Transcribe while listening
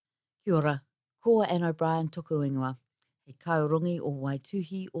Kia ora, ko Anne O'Brien tuku ingoa. He kaurungi o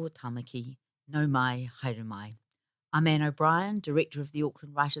Waituhi o Tamaki. No mai, haere mai. I'm Anne O'Brien, Director of the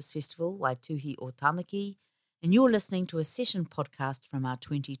Auckland Writers Festival, Waituhi o Tamaki, and you're listening to a session podcast from our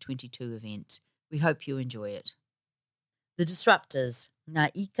 2022 event. We hope you enjoy it. The Disruptors, Ngā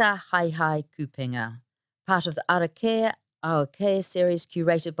Ika Hai Hai Kupenga, part of the Arakea Aokea series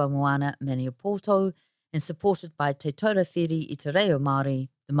curated by Moana Maniapoto and supported by Te Taurawhiri i Te Reo Māori,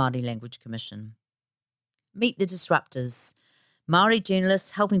 the Māori Language Commission. Meet the Disruptors, Māori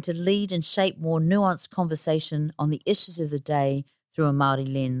journalists helping to lead and shape more nuanced conversation on the issues of the day through a Māori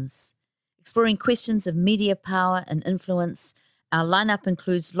lens. Exploring questions of media power and influence, our lineup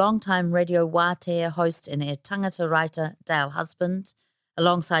includes longtime Radio Wātea host and Air Tangata writer Dale Husband,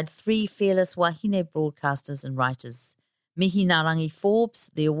 alongside three fearless wahine broadcasters and writers. Mihi Narangi Forbes,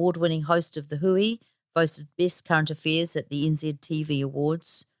 the award-winning host of The Hui, voted Best Current Affairs at the NZ TV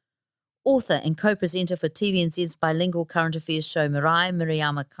Awards. Author and co-presenter for TVNZ's bilingual current affairs show Marae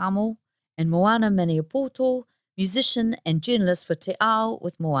Miriama Kamo, and Moana Maniapoto, musician and journalist for Te Ao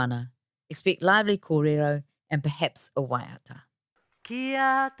with Moana. Expect lively kōrero and perhaps a waiata.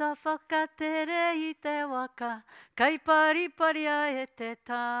 Kia ta whakatere I te waka, kai pariparia e te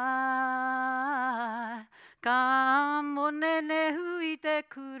tai. Ka monene hui te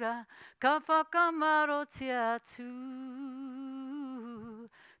kura, ka whakamarotia atu.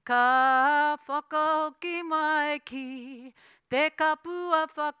 Ka whakahoki mai ki, te kapua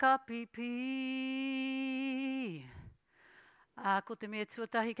whakapipi. Ko te mea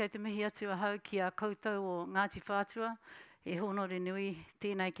tuatahi kei te mihi atu ahau ki a koutou o Ngāti Whātua. E honore nui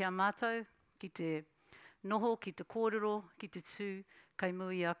tēnei kia mātou, ki te noho, ki te kōrero, ki te tū, kei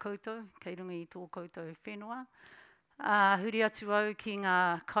mui a koutou, kei rungi I tō koutou whenua. Huri atu au ki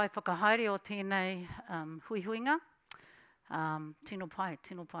ngā kai whakahaere o tēnei huihuinga. Tino pai,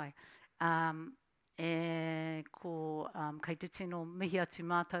 tino pai. Kei te tino mihi atu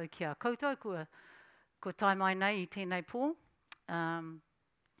mātou ki a koutou, ko tai mai nei I tēnei pō.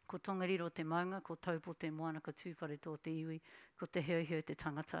 Ko tongariro te maunga, ko taupo te moana, ko tūwhare tō te iwi, ko te heo te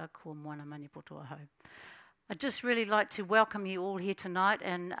tangata, ko Moana Maniapoto ahau. I'd just really like to welcome you all here tonight,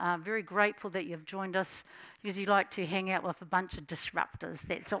 and I'm very grateful that you've joined us. Usually like to hang out with a bunch of disruptors.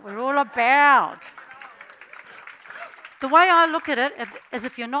 That's what we're all about. The way I look at it is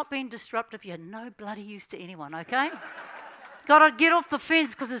if you're not being disruptive, you're no bloody use to anyone, okay? Got to get off the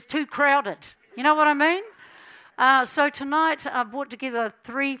fence because it's too crowded. You know what I mean? So tonight I brought together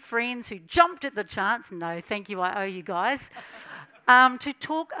three friends who jumped at the chance, no thank you, I owe you guys, to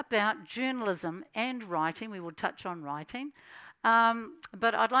talk about journalism and writing. We will touch on writing,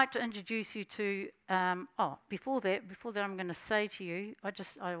 but I'd like to introduce you to, before that I'm going to say to you,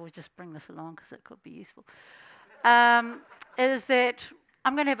 I will just bring this along because it could be useful, is that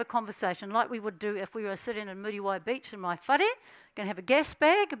I'm going to have a conversation like we would do if we were sitting in Muriwai Beach in my whare. Going to have a gas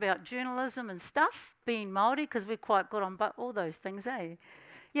bag about journalism and stuff, being Māori, because we're quite good on all those things, eh?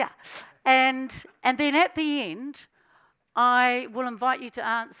 Yeah. And then at the end, I will invite you to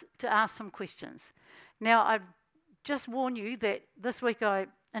ask some questions. Now, I've just warned you that this week I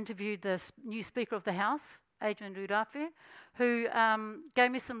interviewed this new Speaker of the House, Adrian Rudawhi, who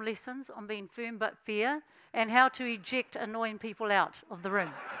gave me some lessons on being firm but fair and how to eject annoying people out of the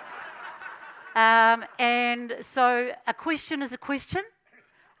room. And so a question is a question.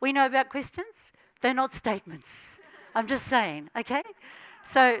 We know about questions. They're not statements. I'm just saying, okay?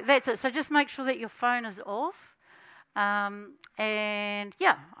 So that's it. So just make sure that your phone is off. And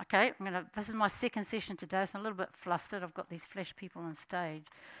yeah, okay. This is my second session today, so I'm a little bit flustered. I've got these flash people on stage.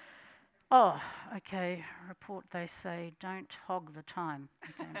 Oh, okay. Report, they say, don't hog the time.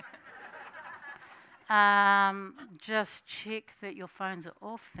 Okay. Just check that your phones are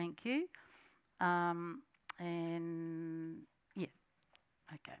off. Thank you. And yeah,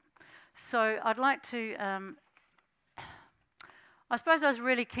 okay. So I'd like to, I suppose I was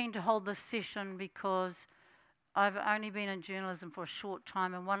really keen to hold this session because I've only been in journalism for a short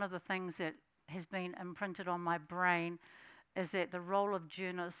time, and one of the things that has been imprinted on my brain is that the role of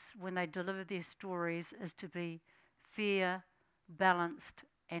journalists when they deliver their stories is to be fair, balanced,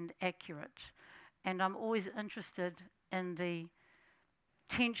 and accurate. And I'm always interested in the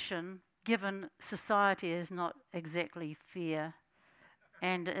tension, given society is not exactly fair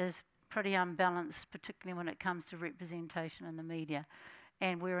and is pretty unbalanced, particularly when it comes to representation in the media.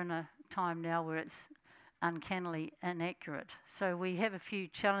 And we're in a time now where it's uncannily inaccurate. So we have a few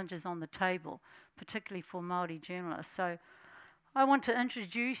challenges on the table, particularly for Māori journalists. So I want to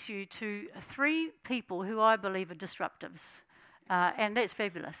introduce you to three people who I believe are disruptives. And that's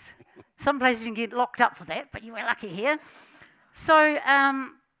fabulous. Some places you can get locked up for that, but you were lucky here. So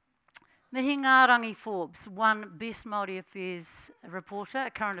Mihi Ngārangi Forbes won Best Māori Affairs Reporter,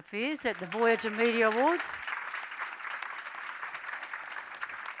 Current Affairs, at the Voyager Media Awards.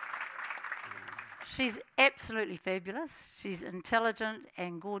 She's absolutely fabulous. She's intelligent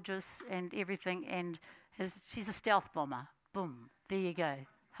and gorgeous and everything, and she's a stealth bomber. Boom, there you go.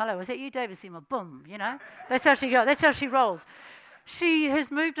 Hello, is that you, David Seymour? Boom, you know. That's how she goes. That's how she rolls. She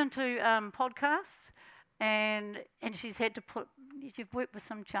has moved into podcasts, and she's had to put. You've worked with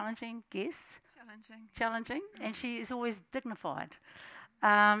some challenging guests. Challenging, and she is always dignified.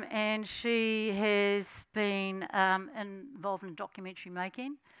 And she has been involved in documentary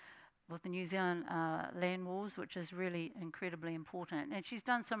making with the New Zealand land wars, which is really incredibly important. And she's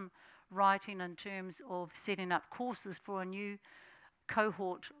done some writing in terms of setting up courses for a new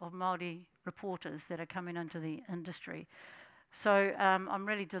cohort of Māori reporters that are coming into the industry. So I'm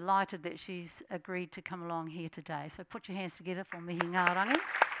really delighted that she's agreed to come along here today. So put your hands together for Mihi Ngārangi.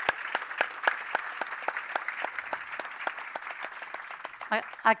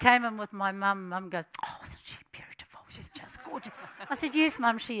 I came in with my mum. Mum goes, "Oh, isn't she beautiful? She's just gorgeous." I said, "Yes,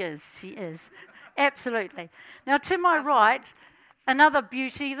 Mum, she is. She is. Absolutely." Now, to my right, another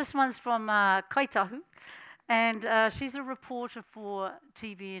beauty. This one's from Kaitahu. And she's a reporter for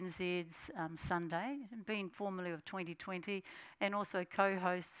TVNZ's Sunday, being formerly of 2020, and also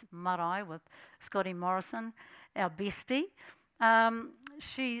co-hosts Marae with Scotty Morrison, our bestie.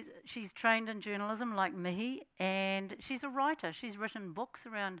 She's trained in journalism like Mihi, and she's a writer. She's written books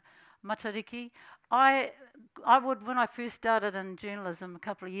around matariki. I would, when I first started in journalism a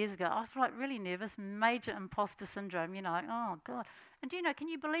couple of years ago, I was like really nervous, major imposter syndrome, you know, like, oh God. And do you know, can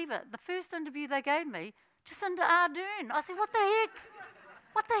you believe it? The first interview they gave me, Jacinda Ardern. I said, what the heck?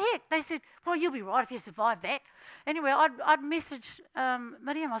 What the heck? They said, well, you'll be right if you survive that. Anyway, I'd message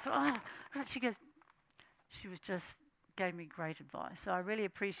Miriam. I said, oh, she gave me great advice. So I really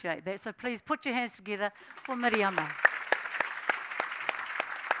appreciate that. So please put your hands together for Miriam.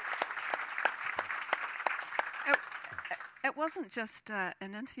 It wasn't just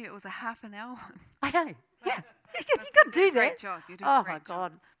an interview, it was a half an hour one. I know, yeah. You got to do that. Great job. You did oh a great my job.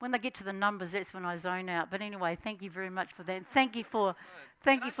 God! When they get to the numbers, that's when I zone out. But anyway, thank you very much for that. Thank you for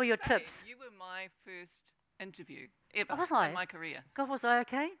your tips. You were my first interview ever was I? in my career. God, was I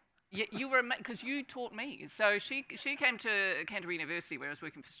okay? Yeah, you were because you taught me. So she came to Canterbury University where I was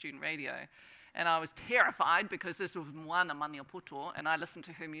working for student radio, and I was terrified because this was Moana Maniapoto, and I listened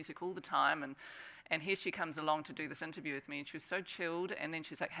to her music all the time, and here she comes along to do this interview with me, and she was so chilled, and then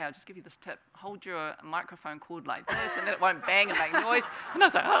she's like, hey, I'll just give you this tip. Hold your microphone cord like this, and then it won't bang and make noise. And I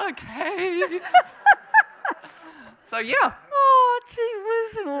was like, okay. So, yeah. Oh, gee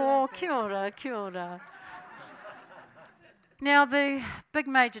whiz. Oh, kia ora, kia ora. Now, the big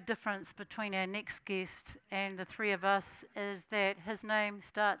major difference between our next guest and the three of us is that his name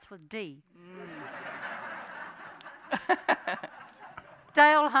starts with D.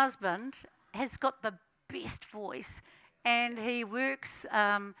 Dale Husband has got the best voice, and he works.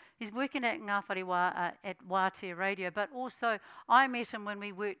 He's working at Ngā Whare at Wātea Radio, but also I met him when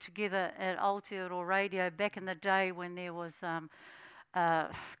we worked together at Aotearoa Radio back in the day when there was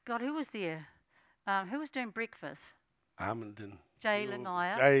God, who was there? Who was doing breakfast? Armandon. Jay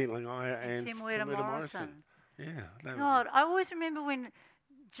Langaya. Jay Langaya and Tim Wera Morrison. Yeah. God, I always remember when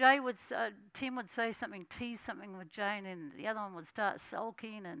Tim would say something, tease something with Jay, and then the other one would start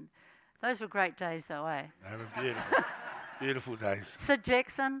sulking, and those were great days, though, eh? They were beautiful. Beautiful days. Sid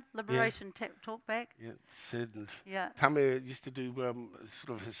Jackson, Liberation Talkback. Yeah, Sid and Yeah. Tame used to do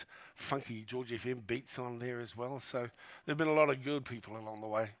sort of his funky George FM beats on there as well. So there've been a lot of good people along the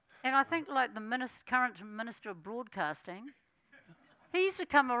way. And I think like the current Minister of Broadcasting, he used to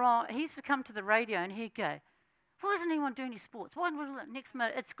come to the radio and he'd go, why isn't anyone doing any sports? Why next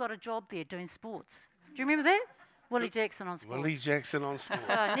minute it's got a job there doing sports? Do you remember that? Willie Jackson on sports. Willie Jackson on sports.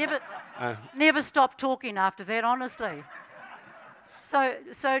 Never stopped talking after that, honestly.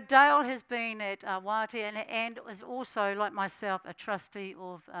 So Dale has been at Wātea and is also, like myself, a trustee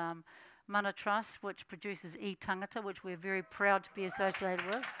of Mana Trust, which produces e-tangata, which we're very proud to be associated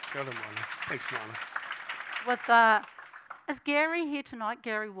with. Got him, Mana. Thanks, Mana. With, is Gary here tonight,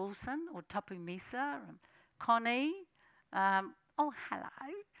 Gary Wilson, or Tapu Misa, and Connie? Oh,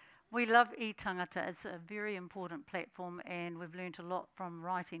 hello. We love e-tangata. It's a very important platform, and we've learnt a lot from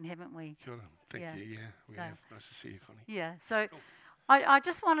writing, haven't we? Kia ora. Thank you. Yeah, we have. Nice to see you, Connie. Yeah, so Cool. I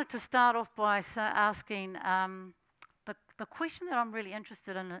just wanted to start off by asking the question that I'm really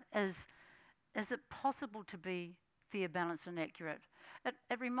interested in is it possible to be fair, balanced and accurate?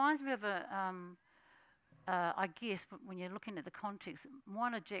 It reminds me of I guess when you're looking at the context,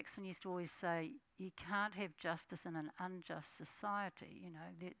 Moana Jackson used to always say, you can't have justice in an unjust society. You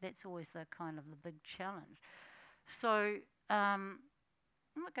know, that's always the kind of the big challenge. So I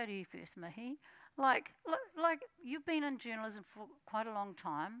might go to you first, Mihi. Like you've been in journalism for quite a long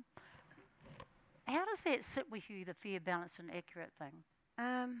time. How does that sit with you, the fair, balanced and accurate thing?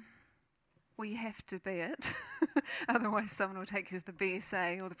 Well, you have to be it. Otherwise, someone will take you to the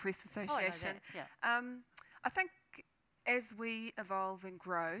BSA or the Press Association. I think as we evolve and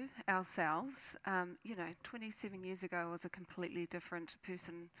grow ourselves, 27 years ago I was a completely different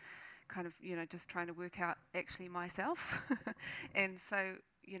person, kind of, just trying to work out actually myself. And so,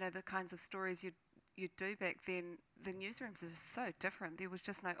 the kinds of stories you'd do back then, the newsrooms are so different. There was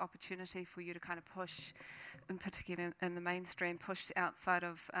just no opportunity for you to kind of push, in particular in the mainstream, push outside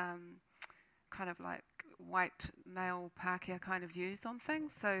of kind of like white male Pākehā kind of views on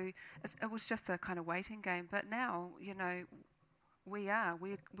things. So it was just a kind of waiting game. But now, we are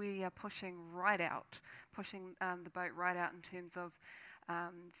pushing right out, pushing the boat right out in terms of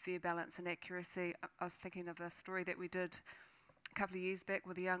fair, balance and accuracy. I was thinking of a story that we did a couple of years back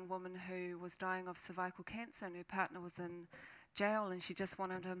with a young woman who was dying of cervical cancer and her partner was in jail and she just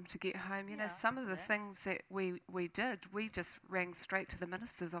wanted him to get home. Some of the things that we did, we just rang straight to the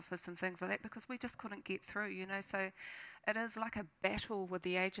minister's office and things like that because we just couldn't get through, So it is like a battle with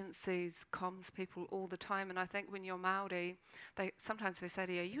the agencies, comms people all the time. And I think when you're Māori, sometimes they say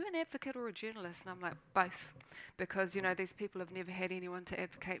to you, are you an advocate or a journalist? And I'm like, both. Because, these people have never had anyone to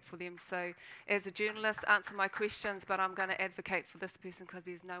advocate for them. So as a journalist, answer my questions, but I'm going to advocate for this person because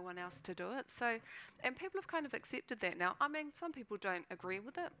there's no one else to do it. So, and people have kind of accepted that now. I mean, some people don't agree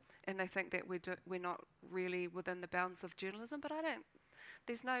with it and they think that we're not really within the bounds of journalism, but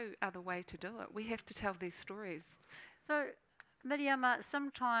there's no other way to do it. We have to tell these stories. So, Miriama,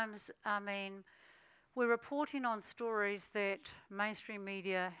 sometimes, we're reporting on stories that mainstream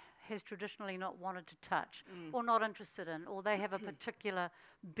media has traditionally not wanted to touch or not interested in, or they have a particular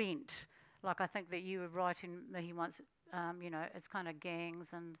bent. Like I think that you were writing, Mihi, once, it's kind of gangs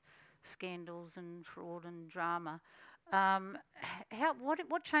and scandals and fraud and drama.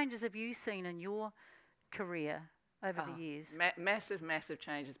 What changes have you seen in your career over the years? Massive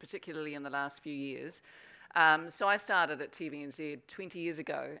changes, particularly in the last few years. So I started at TVNZ 20 years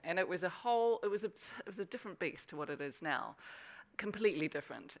ago, and it was a different beast to what it is now. Completely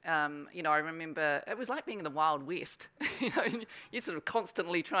different. I remember it was like being in the Wild West. You're sort of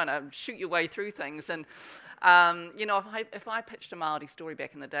constantly trying to shoot your way through things. And, if I pitched a Māori story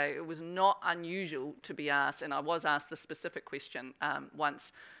back in the day, it was not unusual to be asked, and I was asked the specific question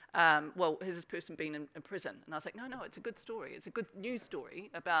once, well, has this person been in prison? And I was like, no, it's a good story. It's a good news story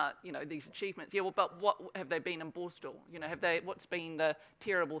about, these achievements. Yeah, well, but what have they been in Borstal? What's been the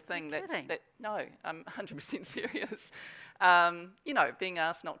terrible thing no, I'm 100% serious. Being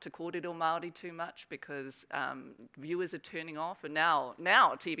asked not to kōrero Māori too much because viewers are turning off. And now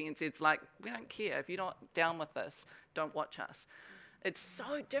TVNZ's like, we don't care. If you're not down with this, don't watch us. It's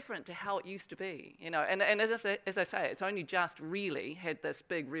so different to how it used to be, and as I say, it's only just really had this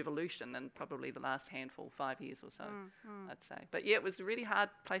big revolution in probably the last 5 years or so, I'd say. But yeah, it was a really hard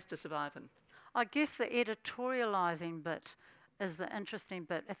place to survive in. I guess the editorialising bit is the interesting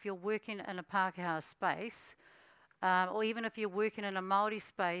bit. If you're working in a Pākehā space, or even if you're working in a Māori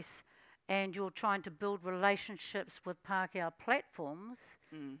space and you're trying to build relationships with Pākehā platforms,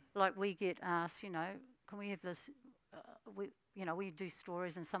 like we get asked, can we have this, we do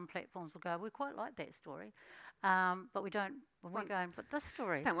stories and some platforms will go, we quite like that story, but we don't, we're going, but this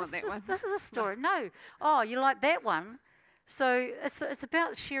story, this is a story. No. Oh, you like that one? So it's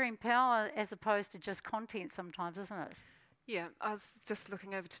about sharing power as opposed to just content sometimes, isn't it? Yeah, I was just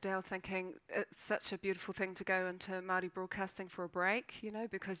looking over to Dale thinking it's such a beautiful thing to go into Māori broadcasting for a break,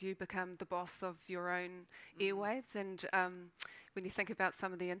 because you become the boss of your own airwaves. And when you think about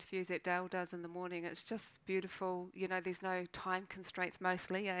some of the interviews that Dale does in the morning, it's just beautiful. There's no time constraints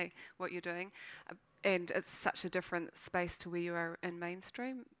mostly, what you're doing. And it's such a different space to where you are in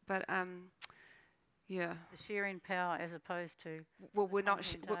mainstream. But yeah, the sharing power as opposed to. Well, we're not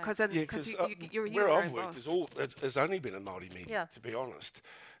because you're where I've worked has only been in Māori media, to be honest.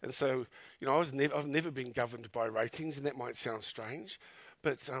 And so, I've never been governed by ratings, and that might sound strange,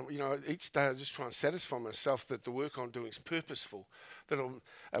 but each day I just try and satisfy myself that the work I'm doing is purposeful, that I'm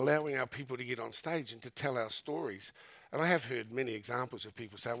allowing our people to get on stage and to tell our stories. And I have heard many examples of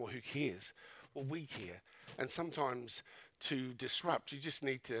people saying, "Well, who cares?" Well, we care, and sometimes to disrupt, you just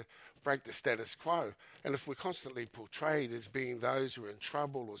need to break the status quo. And if we're constantly portrayed as being those who are in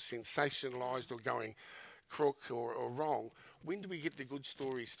trouble or sensationalised or going crook or wrong, when do we get the good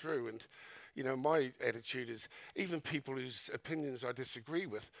stories through? And, you know, my attitude is even people whose opinions I disagree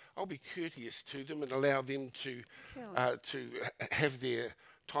with, I'll be courteous to them and allow them to have their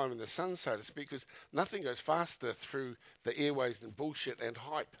time in the sun, so to speak, because nothing goes faster through the airways than bullshit and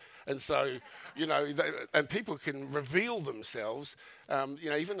hype. And so, you know, and people can reveal themselves, you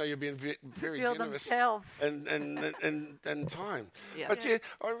know, even though you're being very generous in time. Yeah. But yeah,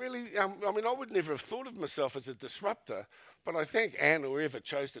 I really, I mean, I would never have thought of myself as a disruptor, but I thank Anne or whoever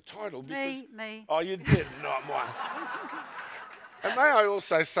chose the title. Because, me. Oh, you did, not mine. And may I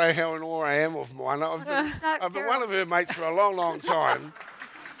also say how in awe I am of mine. I've been one of her mates for a long, long time.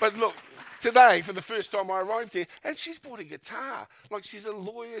 But look, today, for the first time I arrived there, and she's bought a guitar. Like, she's a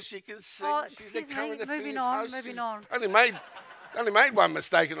lawyer, she can sing, she's a current affairs host. Moving on. Only made one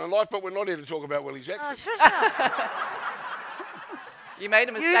mistake in her life, but we're not here to talk about Willie Jackson. You made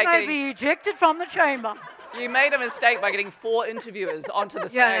a mistake. You may be ejected from the chamber. You made a mistake by getting 4 interviewers onto the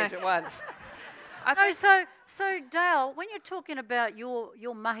stage at once. So Dale, when you're talking about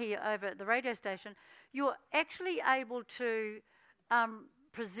your mahi over at the radio station, you're actually able to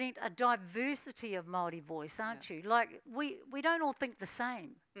present a diversity of Māori voice, aren't you? Like we don't all think the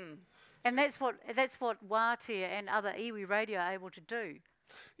same, and that's what Wātea and other iwi radio are able to do.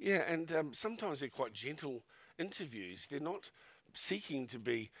 Yeah, and sometimes they're quite gentle interviews. They're not seeking to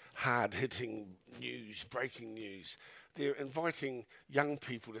be hard-hitting news, breaking news. They're inviting young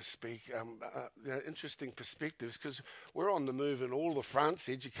people to speak, interesting perspectives, because we're on the move in all the fronts,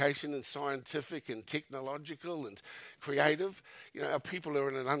 education and scientific and technological and creative. You know, our people are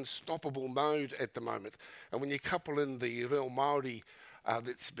in an unstoppable mode at the moment. And when you couple in the reo Māori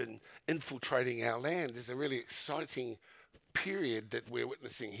that's been infiltrating our land, there's a really exciting period that we're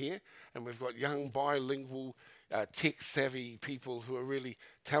witnessing here. And we've got young, bilingual, tech-savvy people who are really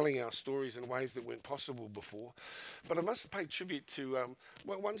telling our stories in ways that weren't possible before. But I must pay tribute to,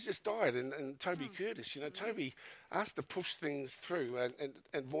 one's just died, and Toby Curtis. You know, Toby asked to push things through,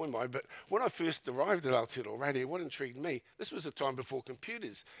 and boy my, but when I first arrived at Aotearoa Radio, what intrigued me, this was a time before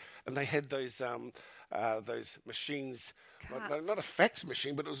computers, and they had those machines, not a fax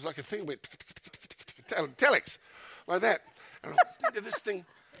machine, but it was like a thing went telex, like that. And I was listening to this thing,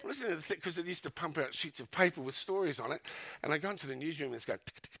 because it used to pump out sheets of paper with stories on it, and I go into the newsroom and it's going,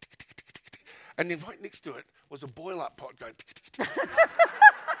 and then right next to it was a boil-up pot going.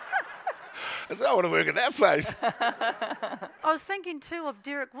 I said, I want to work at that place. I was thinking too of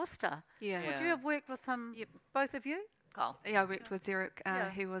Derek Worcester. Yeah. Would you have worked with him, both of you? Carl. Yeah, I worked with Derek.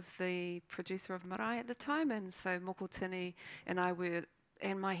 He was the producer of Marae at the time, and so Moko Tini and I were,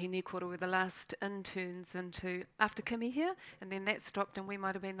 and Mahi Nikora were the last interns into after Kimi here, and then that stopped, and we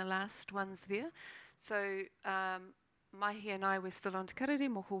might have been the last ones there. So Mahi and I were still on Te Karere.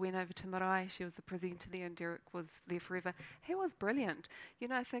 Moko went over to Marae. She was the presenter there, and Derek was there forever. He was brilliant. You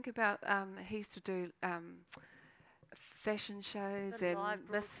know, think about he used to do fashion shows The and live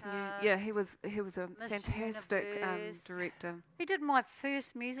Miss New. broadcast, Yeah, he was a Miss fantastic Universe. director. He did my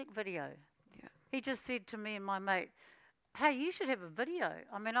first music video. Yeah. He just said to me and my mate, hey, you should have a video.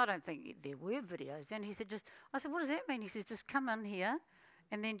 I mean, I don't think there were videos. And he said, I said, what does that mean? He says, just come in here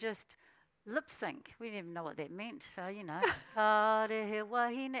and then just lip sync. We didn't even know what that meant. So, you know, and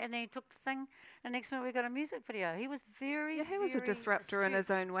then he took the thing, and next minute we got a music video. He was very, he was a disruptor in his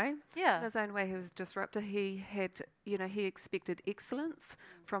own way. Yeah. In his own way, he was a disruptor. He had, he expected excellence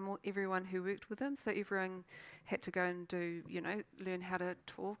from everyone who worked with him. So everyone had to go and do, learn how to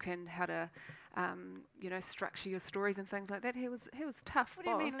talk and how to, structure your stories and things like that. He was tough. What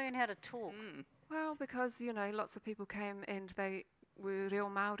do you mean learn how to talk? Well, because, lots of people came and they were real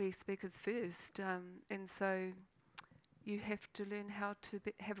Māori speakers first. And so you have to learn how to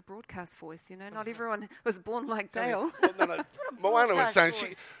have a broadcast voice, Not everyone was born like Dale. Well, no. Moana was saying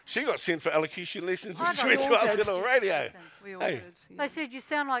she got sent for elocution lessons when she went to Aotearoa Radio. We all did. Yeah. They said, you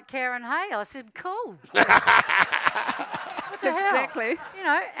sound like Karen Hay. I said, cool. What the hell? Exactly.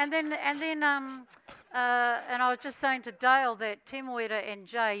 And I was just saying to Dale that Te Moera and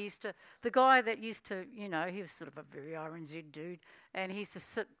Jay the guy that used to, he was sort of a very RNZ dude, and he used to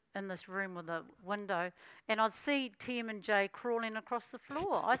sit in this room with a window, and I'd see Tim and Jay crawling across the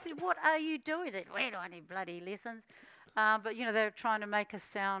floor. I said, what are you doing? They said, we don't need bloody lessons. But, they were trying to make us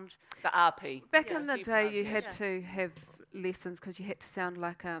sound... The RP. Back in the day, you had to have lessons because you had to sound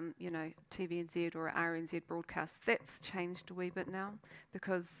like, TVNZ or RNZ broadcast. That's changed a wee bit now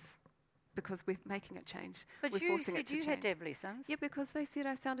because we're making it change. But we're you forcing said it to you change. had to have lessons. Yeah, because they said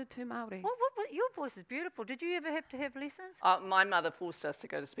I sounded too Māori. What your voice is beautiful. Did you ever have to have lessons? My mother forced us to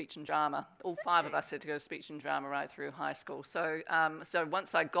go to speech and drama. All 5 of us had to go to speech and drama right through high school. So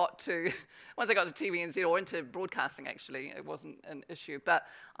once I got to TVNZ, or into broadcasting actually, it wasn't an issue. But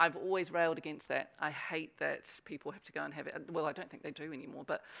I've always railed against that. I hate that people have to go and have it. Well, I don't think they do anymore,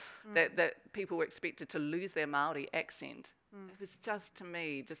 but that people were expected to lose their Māori accent. It was just, to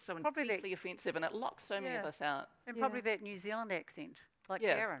me, just so deeply offensive, and it locked so many of us out. And probably that New Zealand accent, like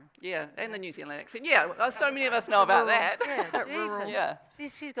Karen. Yeah, and the New Zealand accent. Yeah, so many of us know about that. Yeah,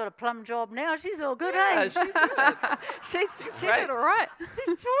 she's got a plum job now. She's all good, yeah, eh? She's did all right.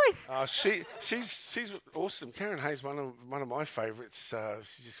 She's choice. She's awesome. Karen Hayes, one of my favourites.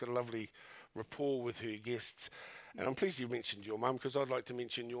 She's just got a lovely rapport with her guests. And I'm pleased you mentioned your mum, because I'd like to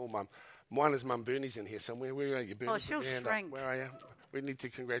mention your mum. Moana's mum Bernie's in here somewhere. Where are you, Bernie? Oh, she'll shrink. Where are you? We need to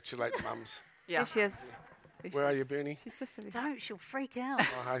congratulate mums. Yeah. Yes, she is. Where are you, Bernie? She's just in Don't, she'll freak out.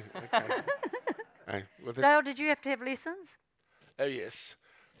 Oh, hi. Okay. Hey, well, Dale, did you have to have lessons? Oh, yes.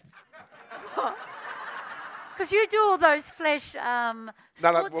 Because you do all those flash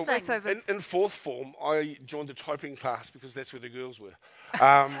sports things. In 4th form, I joined the typing class because that's where the girls were.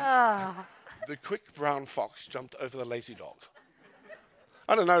 The quick brown fox jumped over the lazy dog.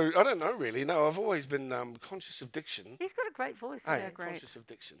 I don't know really. No, I've always been conscious of diction. You've got a great voice. Yeah, great. Conscious of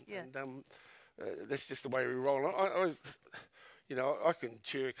diction. Yeah. And that's just the way we roll. I can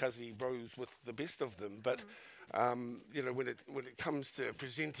cheer cuzzy bros with the best of them, but when it comes to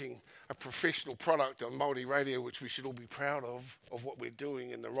presenting a professional product on Māori radio, which we should all be proud of what we're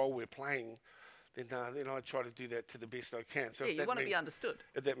doing and the role we're playing, then I try to do that to the best I can. So you want to be understood.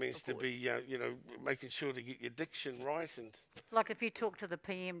 If that means to be, making sure to get your diction right, and like if you talk to the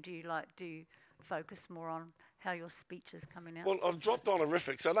PM, do you focus more on how your speech is coming out? Well, I've dropped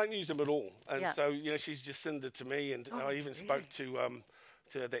honorifics. I don't use them at all, and so she's just sent it to me, and I even spoke to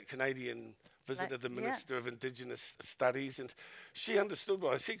that Canadian visitor, the Minister of Indigenous Studies, and she understood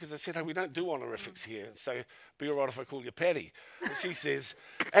what I said, because I said, hey, we don't do honorifics here, and so be all right if I call you Paddy. And she says,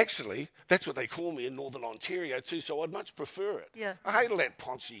 actually, that's what they call me in Northern Ontario too, so I'd much prefer it. Yeah. I hate all that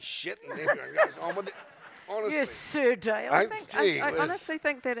paunchy shit, and everyone goes on with it. Honestly. Yes, Sir Dale. I honestly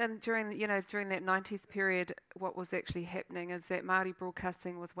think that during that 90s period, what was actually happening is that Māori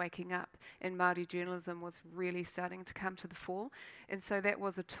broadcasting was waking up, and Māori journalism was really starting to come to the fore, and so that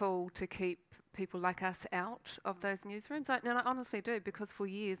was a tool to keep people like us out of those newsrooms. And I honestly do, because for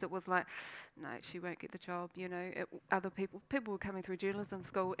years it was like, no, she won't get the job. Other people were coming through journalism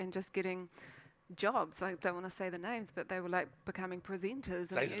school and just getting jobs. I don't want to say the names, but they were like becoming presenters.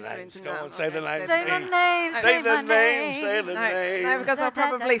 Say the names. Go on, say the names. Say the names. Say the names. Say the names. No, because they'll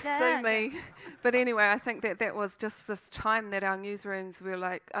probably sue me. But anyway, I think that was just this time that our newsrooms were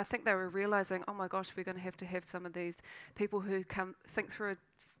like, I think they were realising, oh my gosh, we're going to have some of these people who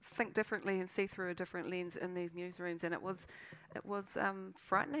think differently and see through a different lens in these newsrooms, and it was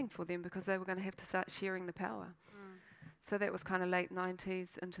frightening for them, because they were going to have to start sharing the power. So that was kind of late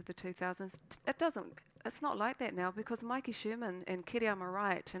 90s into the 2000s. It's not like that now, because Mikey Sherman and Kiriama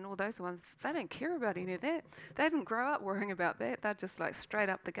Wright and all those ones, they don't care about any of that. They didn't grow up worrying about that. They're just like straight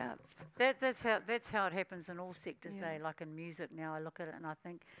up the guts. That's how it happens in all sectors. Like in music now, I look at it and I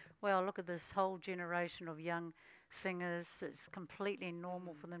think, well, look at this whole generation of young singers. It's completely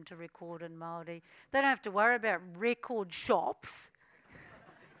normal for them to record in Māori. They don't have to worry about record shops.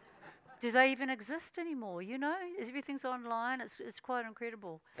 Do they even exist anymore? Everything's online. It's quite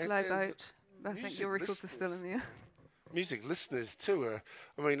incredible. Slow Boat. I think your records are still in there. Music listeners too.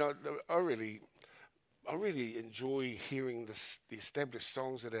 I really enjoy hearing the established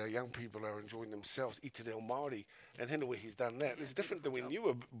songs that our young people are enjoying themselves. I Te Reo Māori, and Hinewehi's done that. It's different than when you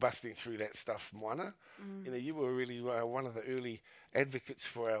were busting through that stuff, Moana. You were really one of the early advocates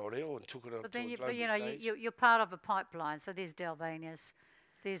for our reo and took it on to a global stage. You're part of a pipeline. So there's Dalvanias,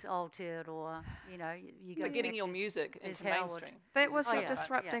 there's Aotearoa, you go... But getting your music into mainstream. That was your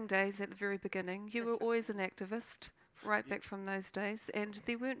disrupting days at the very beginning. You were always an activist, right back from those days, and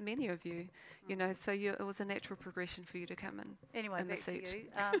there weren't many of you, so it was a natural progression for you to come in. Anyway, in back the seat. to you,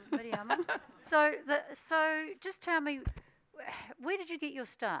 Miriama. So just tell me, where did you get your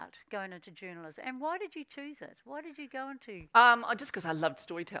start going into journalism, and why did you choose it? Why did you go into? Just because I loved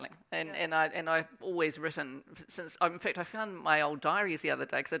storytelling, and I've always written since. In fact, I found my old diaries the other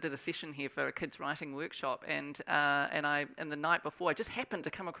day because I did a session here for a kids writing workshop, and the night before I just happened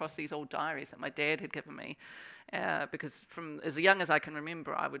to come across these old diaries that my dad had given me, because from as young as I can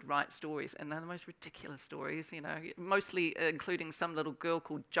remember, I would write stories, and they're the most ridiculous stories, mostly including some little girl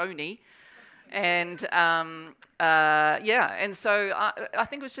called Joni. And and so I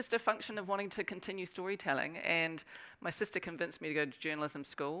think it was just a function of wanting to continue storytelling. And my sister convinced me to go to journalism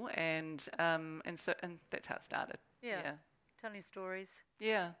school, and that's how it started. Yeah. Telling stories.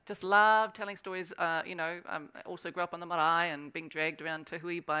 Yeah, just love telling stories. Also grew up on the marae and being dragged around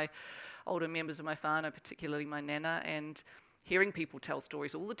Tuhui by older members of my whānau, particularly my nana, and hearing people tell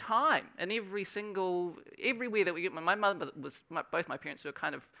stories all the time. And everywhere that we get, my mother both my parents were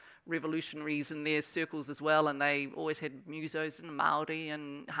kind of revolutionaries in their circles as well, and they always had musos and Māori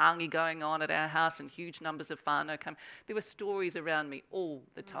and hangi going on at our house, and huge numbers of whānau come. There were stories around me all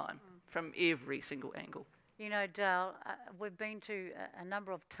the time, from every single angle. You know, Dale, we've been to a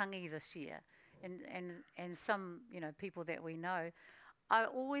number of tangi this year, and some, people that we know. I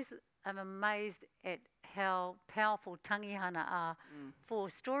always am amazed at how powerful tangihana are for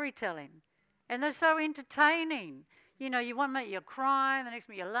storytelling. And they're so entertaining. You one minute you're crying, the next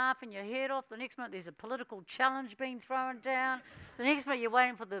minute you're laughing your head off, the next minute there's a political challenge being thrown down, the next minute you're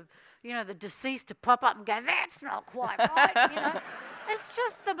waiting for the deceased to pop up and go, that's not quite right, It's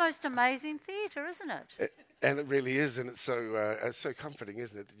just the most amazing theatre, isn't it? And it really is, and it's so comforting,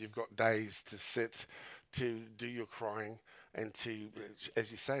 isn't it, that you've got days to sit, to do your crying, and to,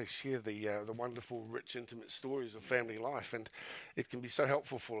 as you say, share the wonderful, rich, intimate stories of family life. And it can be so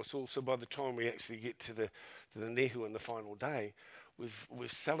helpful for us. Also, by the time we actually get to the nehu and the final day,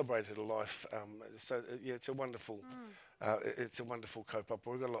 we've celebrated a life. It's a wonderful kaupapa.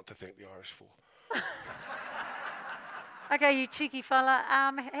 We've got a lot to thank the Irish for. Okay, you cheeky fella.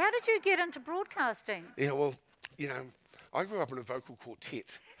 How did you get into broadcasting? Yeah, well, I grew up in a vocal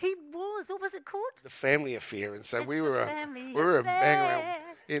quartet. He was. What was it called? The Family Affair, and so we were a bang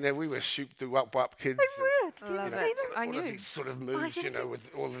around. We were shoop do up kids. Can you see them? I knew. All of these sort of moves,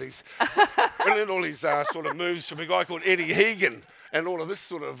 with all of these, all these sort of moves from a guy called Eddie Hegan, and all of this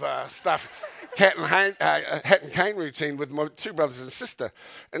sort of stuff. Hat and cane routine with my two brothers and sister,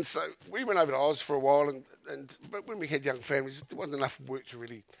 and so we went over to Oz for a while, but when we had young families, there wasn't enough work to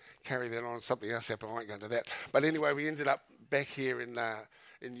really carry that on. Something else happened. I won't go into that. But anyway, we ended up back here in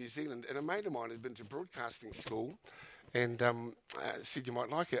New Zealand, and a mate of mine had been to broadcasting school, and said you might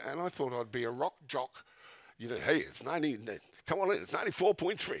like it, and I thought I'd be a rock jock. Hey, it's 90. Come on in. It's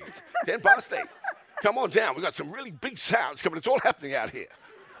 94.3. 10 past 8. Come on down. We've got some really big sounds coming. It's all happening out here.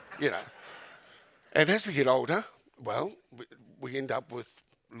 And as we get older, well, we end up with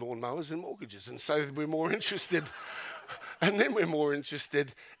lawnmowers and mortgages, and so we're more interested. And then we're more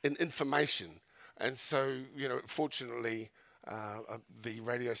interested in information. And so, fortunately, the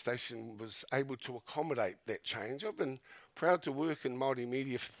radio station was able to accommodate that change. I've been proud to work in Māori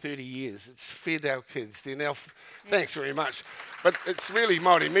media for 30 years. It's fed our kids. They're now, thanks very much. But it's really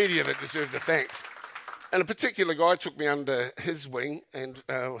Māori media that deserve the thanks. And a particular guy took me under his wing, and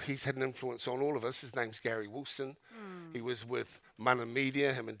he's had an influence on all of us. His name's Gary Wilson. He was with Mana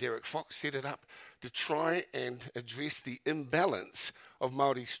Media. Him and Derek Fox set it up to try and address the imbalance of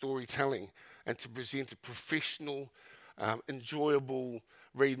Māori storytelling and to present a professional, enjoyable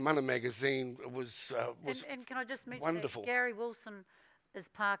read. Mana magazine was and can I just mention wonderful. That Gary Wilson is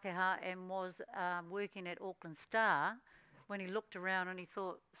Pākehā and was working at Auckland Star when he looked around and he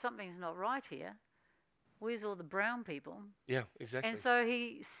thought, something's not right here. Where's all the brown people? Yeah, exactly. And so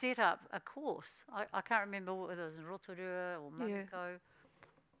he set up a course. I can't remember whether it was in Rotorua or Makiko.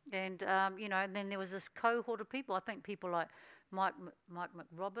 Yeah. And, and then there was this cohort of people. I think people like Mike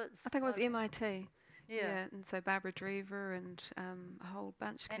McRoberts. I think it was MIT. Yeah. And so Barbara Drever and a whole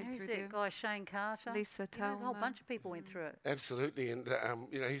bunch came through there. And who's that guy, Shane Carter? Lisa Talma. A whole bunch of people went through it. Absolutely. And,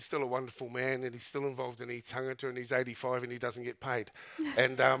 he's still a wonderful man, and he's still involved in e-tangata, and he's 85 and he doesn't get paid.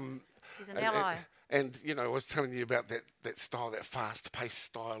 And he's an ally. And, I was telling you about that style, that fast-paced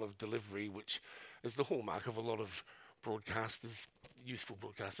style of delivery, which is the hallmark of a lot of broadcasters, youthful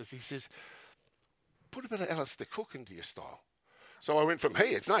broadcasters. He says, put a bit of Alistair Cook into your style. So I went from, hey,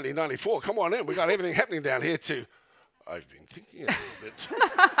 it's 1994, come on in, we got everything happening down here, to, I've been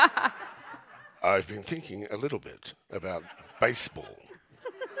thinking a little bit about baseball.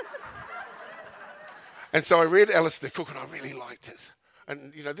 And so I read Alistair Cook, and I really liked it.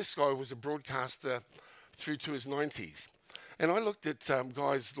 And, this guy was a broadcaster through to his 90s. And I looked at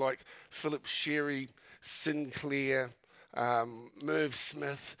guys like Philip Sherry, Sinclair, Merv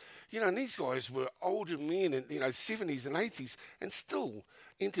Smith. And these guys were older men in, 70s and 80s and still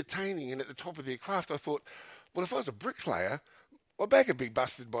entertaining and at the top of their craft. I thought, well, if I was a bricklayer, my back would be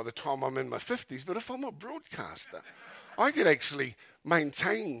busted by the time I'm in my 50s. But if I'm a broadcaster, I could actually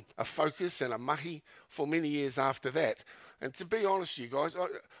maintain a focus and a mahi for many years after that. And to be honest with you guys,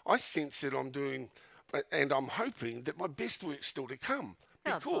 I sense that I'm doing, and I'm hoping that my best work's still to come.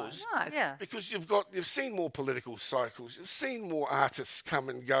 Because you've seen more political cycles, you've seen more artists come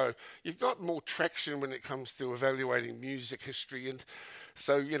and go, you've got more traction when it comes to evaluating music history, and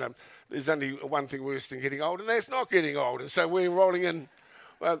so, you know, there's only one thing worse than getting old, and that's not getting old. And so we're rolling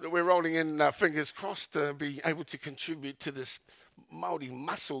in fingers crossed to be able to contribute to this Māori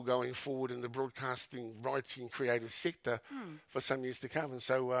muscle going forward in the broadcasting, writing, creative sector for some years to come. And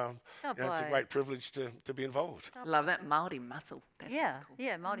so it's a great privilege to be involved. Love that Māori muscle. That's cool.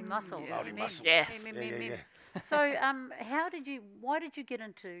 Māori muscle. Māori muscle. Yes. So, why did you get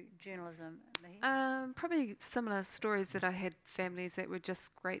into journalism? Probably similar stories that I had families that were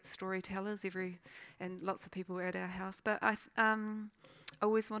just great storytellers, and lots of people were at our house. But I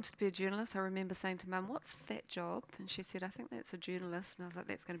always wanted to be a journalist. I remember saying to Mum, "What's that job?" And she said, "I think that's a journalist." And I was like,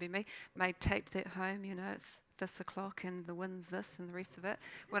 "That's going to be me." Made tapes at home, you know, it's this o'clock and the wind's this and the rest of it.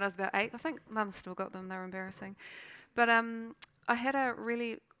 When I was about 8, I think Mum still got them. They're embarrassing. But I had a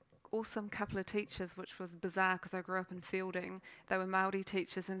really awesome couple of teachers, which was bizarre because I grew up in Fielding. They were Māori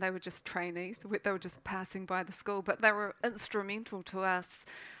teachers and they were just trainees. They were just passing by the school, but they were instrumental to us.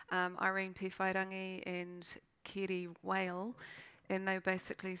 Irene Pewhairangi and Kiri Whale, and they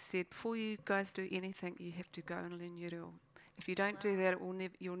basically said, before you guys do anything, you have to go and learn Yureo. If you don't do that, it will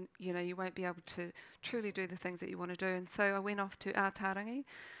never. You won't be able to truly do the things that you want to do. And so I went off to Ātarangi,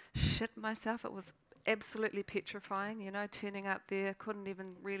 shit myself. It was absolutely petrifying, you know, turning up there, couldn't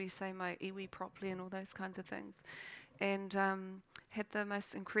even really say my iwi properly and all those kinds of things. And had the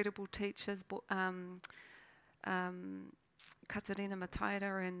most incredible teachers, Katarina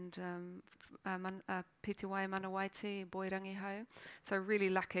Mataira and Pitiwai Manawaiti, Boirangi Hau. So really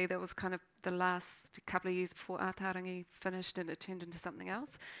lucky. That was kind of the last couple of years before Ātarangi finished and it turned into something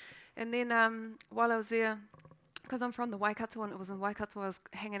else. And then while I was there, because I'm from the Waikato, and it was in Waikato, I was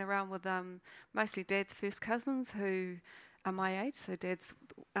hanging around with mostly Dad's first cousins who are my age. So Dad's,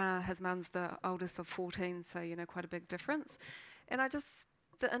 his mum's the oldest of 14, so, you know, quite a big difference. And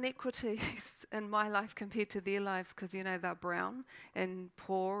the inequities in my life compared to their lives, because, you know, they're brown and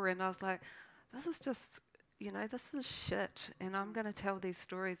poor, and I was like, this is just, you know, this is shit, and I'm going to tell these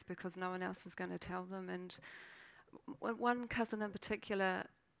stories because no one else is going to tell them. And one cousin in particular,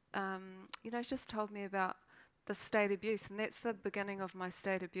 you know, just told me about the state abuse, and that's the beginning of my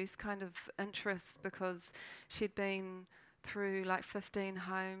state abuse kind of interest, because she'd been through like 15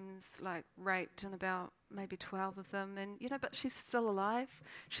 homes, like raped in about maybe 12 of them, and you know, but she's still alive,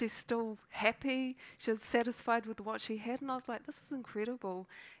 she's still happy, she was satisfied with what she had, and I was like, this is incredible,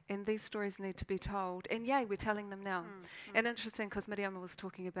 and these stories need to be told, and yay, we're telling them now. And interesting, because Miriama was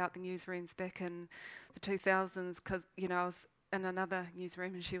talking about the newsrooms back in the 2000s, because, you know, I was in another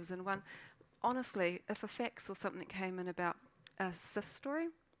newsroom and she was in one. Honestly, if a fax or something came in about a SIF story,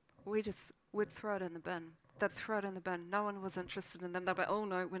 we'd throw it in the bin. They'd throw it in the bin. No one was interested in them. They'd be, oh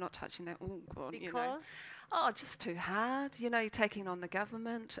no, we're not touching that. Oh God, because? You know. Oh, just too hard. You know, you're taking on the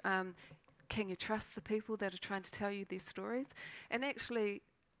government. Can you trust the people that are trying to tell you these stories? And actually,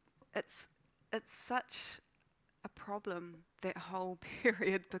 it's such a problem, that whole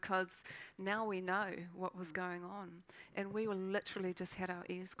period, because now we know what was going on, and we were literally just had our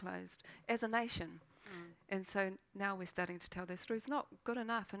ears closed as a nation. And so now we're starting to tell those stories. Not good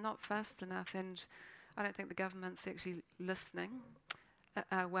enough and not fast enough, and I don't think the government's actually listening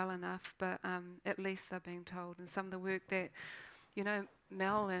well enough, but at least they're being told. And some of the work that, you know,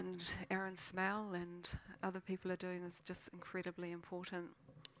 Mel and Aaron Smell and other people are doing is just incredibly important.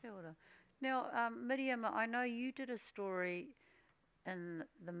 Kia ora. Now, Miriam, I know you did a story in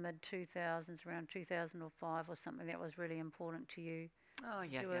the mid-2000s, around 2005 or something, that was really important to you. Oh,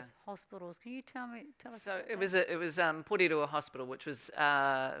 yeah, with hospitals. Can you tell us? So it was Porirua Hospital, which was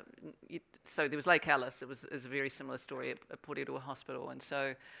so there was Lake Alice. It was a very similar story at Porirua Hospital, and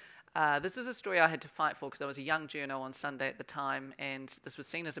so this was a story I had to fight for because I was a young journo on Sunday at the time, and this was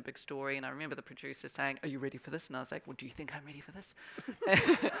seen as a big story. And I remember the producer saying, "Are you ready for this?" And I was like, "Well, do you think I'm ready for this?"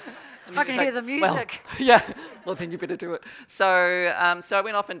 I can hear the music. Well, yeah. Well, then you better do it. So I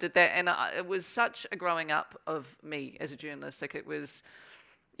went off and did that, and it was such a growing up of me as a journalist. Like, it was,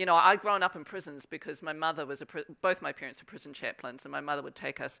 you know, I'd grown up in prisons because my mother was both my parents were prison chaplains, and my mother would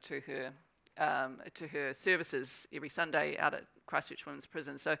take us to her services every Sunday out at Christchurch Women's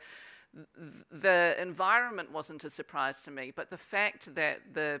Prison. So the environment wasn't a surprise to me, but the fact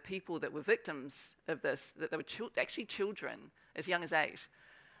that the people that were victims of this, that they were actually children as young as 8,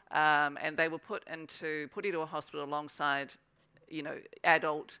 and they were put into Porirua Hospital alongside, you know,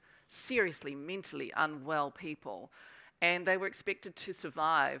 adult, seriously mentally unwell people. And they were expected to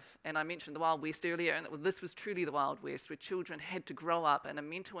survive. And I mentioned the Wild West earlier, and this was truly the Wild West, where children had to grow up in a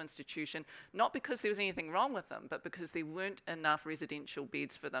mental institution, not because there was anything wrong with them, but because there weren't enough residential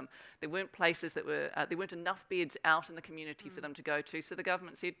beds for them. There weren't places that were, there weren't enough beds out in the community for them to go to. So the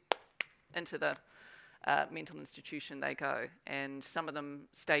government said, into the mental institution they go. And some of them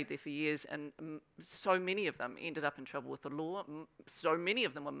stayed there for years, and so many of them ended up in trouble with the law. So many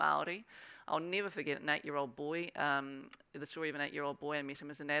of them were Māori. I'll never forget an 8-year-old boy, the story of an 8-year-old boy. I met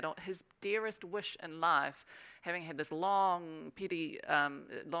him as an adult. His dearest wish in life, having had this long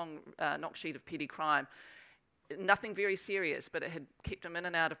knock sheet of petty crime, nothing very serious, but it had kept him in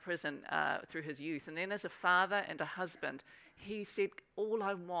and out of prison through his youth. And then as a father and a husband, he said, all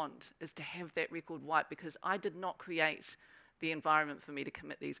I want is to have that record wiped, because I did not create the environment for me to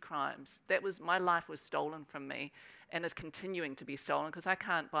commit these crimes. My life was stolen from me, and is continuing to be stolen, because I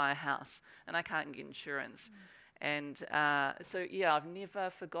can't buy a house and I can't get insurance. And so I've never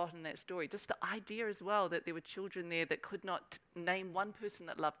forgotten that story. Just the idea as well that there were children there that could not name one person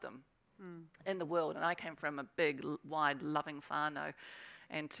that loved them in the world. And I came from a big, wide, loving whānau.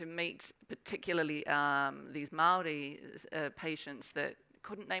 And to meet particularly these Māori patients that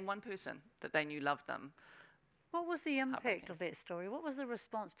couldn't name one person that they knew loved them. What was the impact of that story? What was the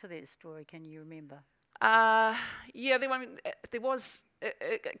response to that story? Can you remember? It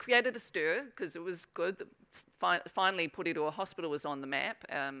created a stir, because it was good. Finally, Porirua Hospital was on the map,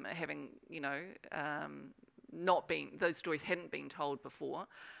 having, not been, those stories hadn't been told before.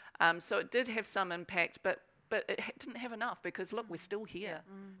 So it did have some impact, but it didn't have enough, because look, we're still here,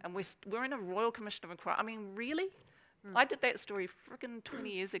 and we're in a Royal Commission of Inquiry. I mean, really? I did that story frickin' 20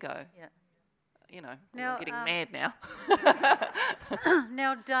 years ago. Yeah. Now, we're getting mad now.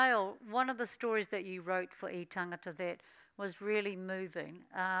 Now, Dale, one of the stories that you wrote for E Tangata that was really moving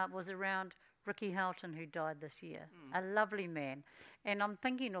was around Ricky Houghton, who died this year. A lovely man. And I'm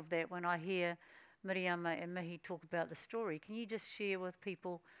thinking of that when I hear Miriama and Mihi talk about the story. Can you just share with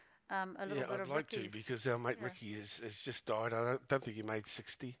people a little bit of Ricky's? Yeah, I'd like to, because our mate Ricky has just died. I don't think he made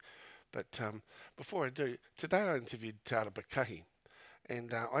 60. But before I do, today I interviewed Te Ara Pakahi.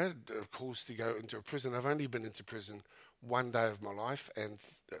 And I had, of course, to go into a prison. I've only been into prison one day of my life, and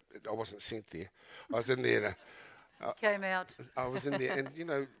I wasn't sent there. I was in there. Came out. I was in there,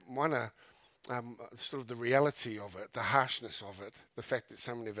 and, Moana, sort of the reality of it, the harshness of it, the fact that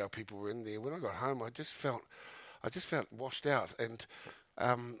so many of our people were in there. When I got home, I just felt washed out, and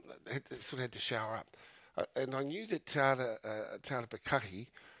sort of had to shower up. And I knew that Te Ara Pakahi,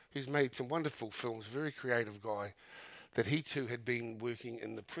 who's made some wonderful films, very creative guy, that he too had been working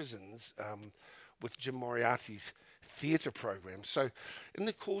in the prisons with Jim Moriarty's theatre program. So in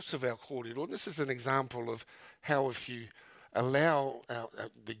the course of our kōrero, and this is an example of how if you allow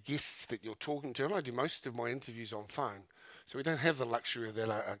the guests that you're talking to, and I do most of my interviews on phone, so we don't have the luxury of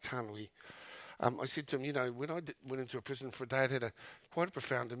that, can we? I said to him, when I went into a prison for a day, it had quite a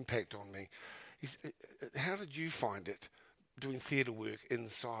profound impact on me. How did you find it doing theatre work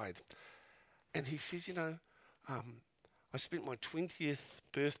inside? And he says, I spent my 20th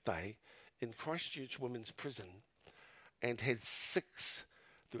birthday in Christchurch Women's Prison and had 6,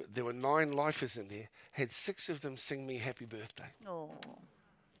 there were 9 lifers in there, had 6 of them sing me happy birthday. Oh.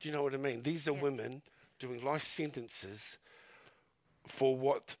 Do you know what I mean? These are women doing life sentences for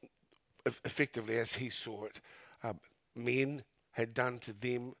what, effectively, as he saw it, men had done to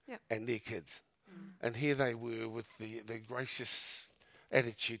them and their kids. And here they were with the gracious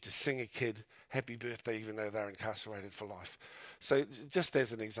attitude to sing a kid happy birthday even though they're incarcerated for life. So just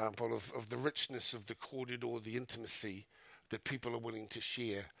as an example of the richness of the kōrero, the intimacy that people are willing to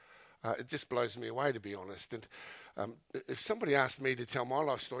share, it just blows me away, to be honest. And if somebody asked me to tell my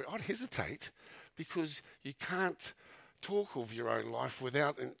life story, I'd hesitate, because you can't talk of your own life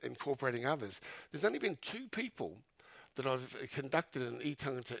without incorporating others. There's only been 2 people that I've conducted an E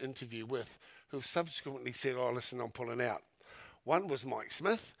Tangata interview with who have subsequently said, oh, listen, I'm pulling out. One was Mike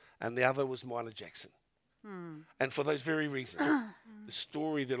Smith, and the other was Maina Jackson. And for those very reasons, the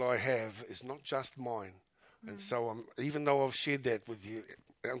story that I have is not just mine. And so even though I've shared that with you,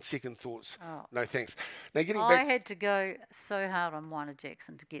 on second thoughts, no thanks. Now, getting back, I had to go so hard on Maina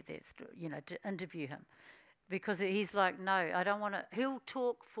Jackson to get that story, to interview him, because he's like, no, I don't want to. He'll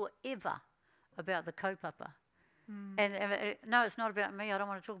talk forever about the kaupapa. And no, it's not about me. I don't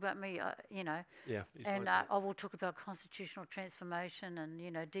want to talk about me, Yeah. And I will talk about constitutional transformation and,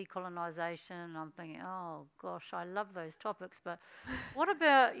 decolonisation. And I'm thinking, oh, gosh, I love those topics. But what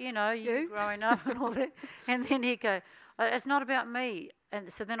about, you growing up and all that? And then he'd go, it's not about me.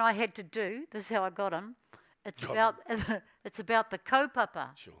 And so then I had to do, this is how I got him, it's about the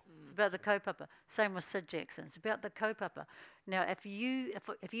kaupapa. Sure. about the kaupapa. Same with Sid Jackson. It's about the kaupapa. Now, if you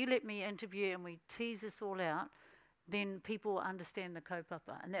let me interview and we tease this all out, then people understand the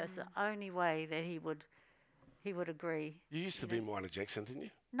kaupapa, and that's the only way that he would agree. You used to be Moana Jackson, didn't you?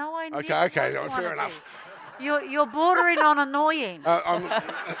 No, I never. Okay, fair enough. You're bordering on annoying.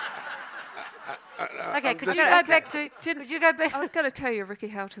 Okay, could you go back to? Could you go back? I was going to tell you a Ricky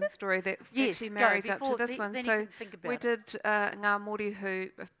Houghton story that actually marries up to this one. So we did Ngā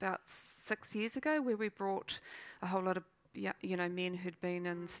Morihu about 6 years ago, where we brought a whole lot of men who'd been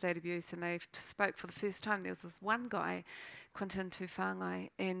in state abuse, and they spoke for the first time. There was this one guy, Quinton Tuwhangai,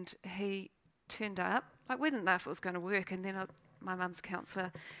 and he turned up. Like, we didn't know if it was going to work, and then my mum's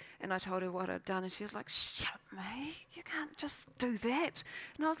counsellor, and I told her what I'd done, and she was like, "Shut up, May, you can't just do that."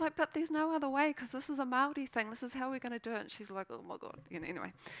 And I was like, "But there's no other way, because this is a Māori thing. This is how we're going to do it." And she's like, "Oh my God."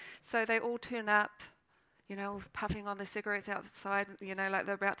 Anyway, so they all turn up, puffing on their cigarettes outside, like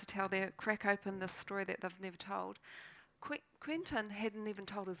they're about to tell their crack open this story that they've never told. Quentin hadn't even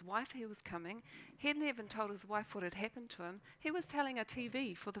told his wife he was coming. He hadn't even told his wife what had happened to him. He was telling a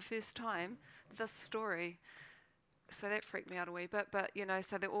TV for the first time this story. So that freaked me out a wee bit. But,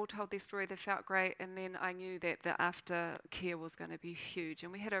 so they all told their story. They felt great. And then I knew that the aftercare was going to be huge.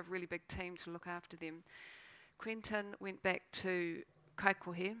 And we had a really big team to look after them. Quentin went back to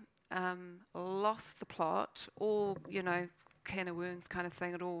Kaikohe, lost the plot, all, can of worms kind of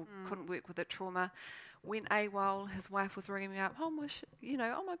thing. It all couldn't work with the trauma. Went AWOL, his wife was ringing me up, oh my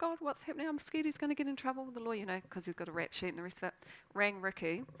God, what's happening? I'm scared he's going to get in trouble with the law, because he's got a rap sheet and the rest of it. Rang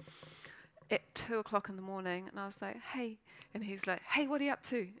Ricky at 2:00 in the morning, and I was like, hey. And he's like, hey, what are you up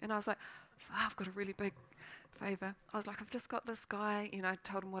to? And I was like, I've got a really big favour. I was like, I've just got this guy, I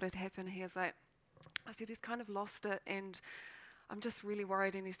told him what had happened. He was like, I said, he's kind of lost it, and I'm just really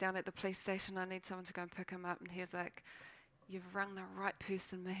worried, and he's down at the police station. I need someone to go and pick him up. And he's like, you've rung the right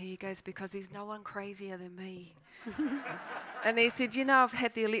person, Mihi. He goes, because there's no one crazier than me. And he said, I've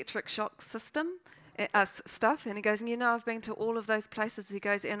had the electric shock system stuff. And he goes, and I've been to all of those places. He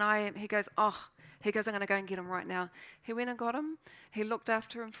goes, I'm going to go and get him right now. He went and got him. He looked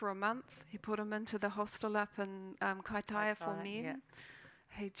after him for a month. He put him into the hostel up in Kaitaia for men. Yeah.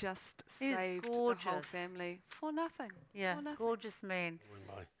 He just saved the whole family for nothing. Yeah, for nothing. Gorgeous man.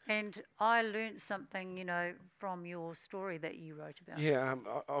 And I learnt something, from your story that you wrote about. Yeah,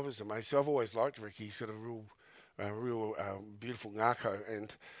 I was amazed. So I've always liked Ricky. He's got a real beautiful ngākau,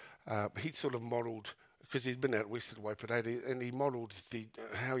 and he sort of modelled, because he'd been out west at Waiparere, and he modelled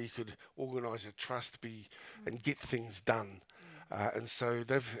how you could organise a trust and get things done. And so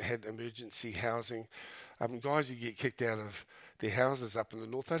they've had emergency housing. Guys who get kicked out of their houses up in the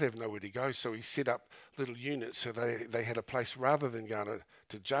north, they'd have nowhere to go, so he set up little units so they had a place rather than going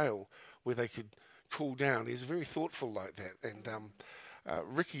to jail where they could cool down. He was very thoughtful like that. And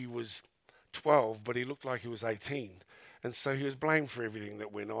Ricky was 12, but he looked like he was 18. And so he was blamed for everything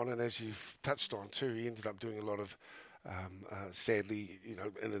that went on, and as you've touched on too, he ended up doing a lot of, sadly,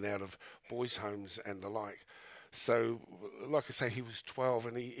 in and out of boys' homes and the like. So, like I say, he was 12,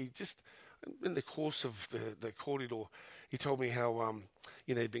 and he just, in the course of the corridor, he told me how,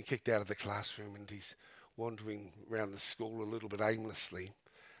 he'd been kicked out of the classroom, and he's wandering around the school a little bit aimlessly,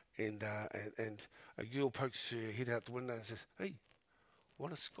 and a girl pokes her head out the window and says, "Hey,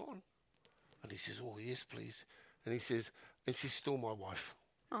 want a scone?" And he says, "Oh, yes, please." And he says, "And she's still my wife."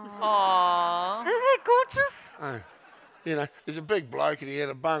 Aww. Isn't that gorgeous? There's a big bloke and he had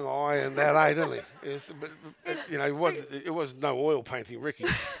a bung eye and that, didn't he? It was no oil painting, Ricky.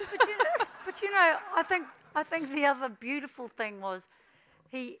 But I think the other beautiful thing was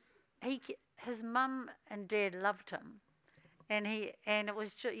his mum and dad loved him, and it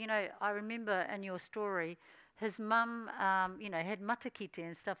was I remember in your story, his mum had matakite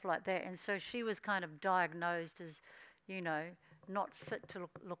and stuff like that, and so she was kind of diagnosed as not fit to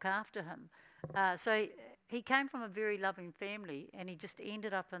look after him. So he came from a very loving family, and he just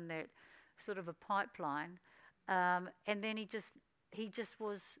ended up in that sort of a pipeline, and then he just had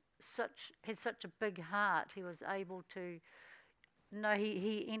such a big heart. He was able to. No,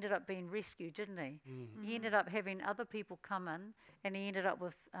 he ended up being rescued, didn't he? Mm-hmm. He ended up having other people come in, and he ended up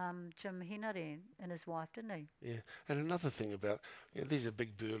with Jim Henare and his wife, didn't he? Yeah, and another thing about these are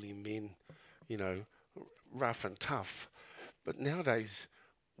big burly men, rough and tough, but nowadays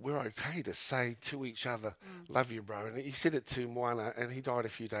we're okay to say to each other, "Love you, bro." And he said it to Moana, and he died a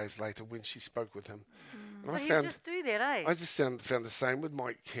few days later when she spoke with him. And you just do that, eh? I just found the same with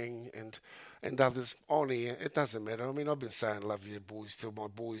Mike King and others on here. It doesn't matter. I mean, I've been saying "love you, boys" to my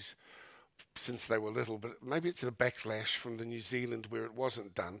boys since they were little, but maybe it's a backlash from the New Zealand where it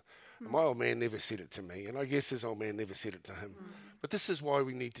wasn't done. My old man never said it to me, and I guess his old man never said it to him. But this is why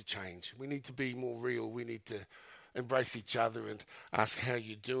we need to change. We need to be more real. We need to embrace each other and ask how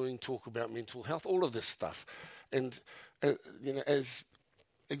you're doing, talk about mental health, all of this stuff. And, as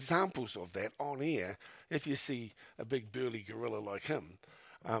examples of that on air, if you see a big burly gorilla like him,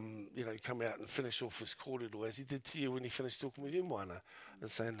 come out and finish off his corridor as he did to you when he finished talking with you, Moana,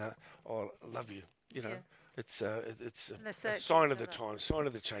 and saying, I love you. It's a sign of the times, sign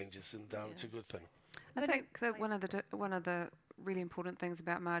of the changes, and it's a good thing. I think that one of the really important things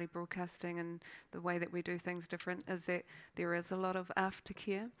about Māori broadcasting and the way that we do things different is that there is a lot of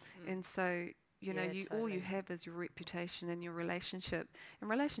aftercare, and so all you have is your reputation and your relationship, and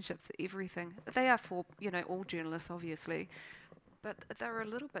relationships are everything. They are for all journalists, obviously, but they're a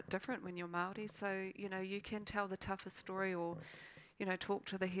little bit different when you're Māori. So you can tell the toughest story, or talk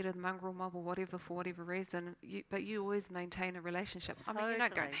to the head of the mongrel mob or whatever for whatever reason, but you always maintain a relationship. I mean, you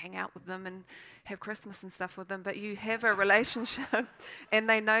don't go and hang out with them and have Christmas and stuff with them, but you have a relationship and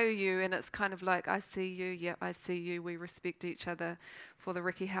they know you, and it's kind of like, I see you, yeah, I see you, we respect each other. For the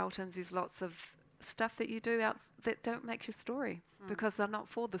Ricky Houghton's, there's lots of stuff that you do that don't make your story because they're not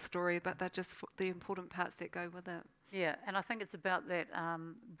for the story, but they're just for the important parts that go with it. Yeah, and I think it's about that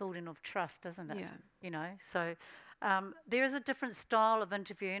building of trust, isn't it? Yeah. So... there is a different style of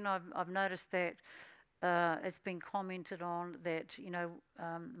interviewing. I've noticed that it's been commented on that,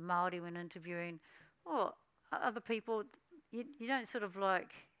 Māori when interviewing, other people, you don't sort of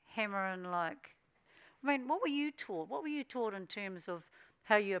like hammer and like... I mean, what were you taught? What were you taught in terms of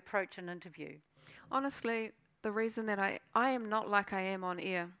how you approach an interview? Honestly, the reason that I am not like I am on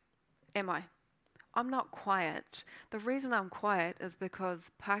air, am I? I'm not quiet. The reason I'm quiet is because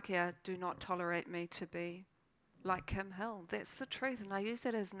Pākehā do not tolerate me to be like Kim Hill. That's the truth, and I use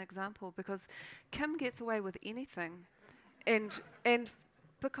that as an example because Kim gets away with anything, and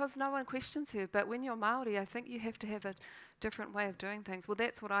because no one questions her. But when you're Māori, I think you have to have a different way of doing things. Well,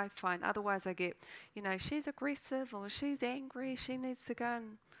 that's what I find. Otherwise, I get, she's aggressive or she's angry. She needs to go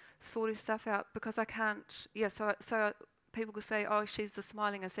and sort her stuff out because I can't. Yeah, so people could say, oh, she's the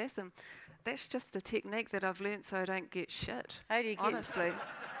smiling assassin. That's just a technique that I've learnt so I don't get shit. How do you get? Honestly.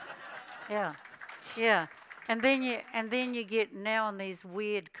 Yeah. And then you get now in these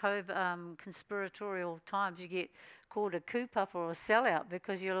weird conspiratorial times, you get called a kūpapa or a sellout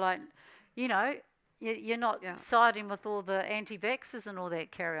because you're like, you're not siding with all the anti-vaxxers and all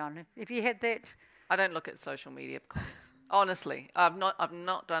that carry on. If you had that... I don't look at social media comments. Honestly, I've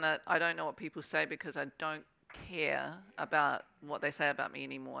not done it. I don't know what people say because I don't care about what they say about me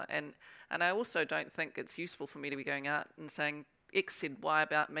anymore. And I also don't think it's useful for me to be going out and saying... X said Y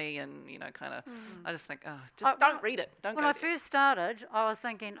about me, and I just think, don't read it. Don't. When I first started, I was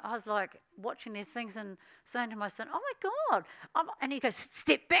like watching these things and saying to my son, "Oh my God!" And he goes,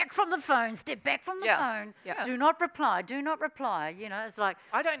 "Step back from the phone. Step back from the phone. Yeah. Do not reply. Do not reply." It's like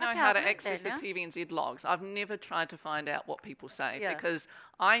I don't know how to access the TVNZ logs. I've never tried to find out what people say because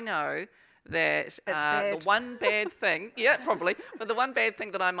I know that the one bad thing, probably, but the one bad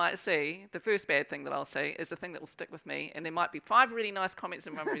thing that I might see, the first bad thing that I'll see is the thing that will stick with me, and there might be 5 really nice comments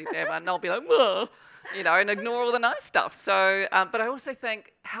and one really bad one, and I'll be like, whoa, and ignore all the nice stuff. So, but I also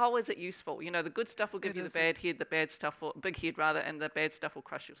think, how is it useful? The good stuff will give you the bad head, the bad stuff, big head rather, and the bad stuff will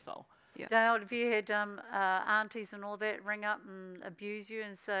crush your soul. Yeah. Dale, have you had aunties and all that ring up and abuse you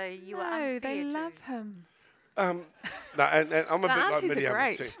and say you were unfair? No, they love him. And I'm a bit like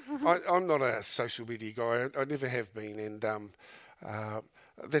Miriam too. I'm not a social media guy. I never have been, and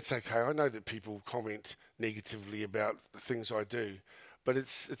that's okay. I know that people comment negatively about the things I do, but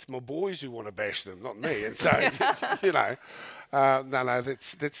it's my boys who want to bash them, not me. And so that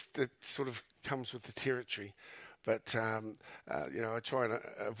sort of comes with the territory. But I try and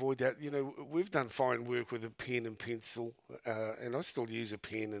avoid that. We've done fine work with a pen and pencil, and I still use a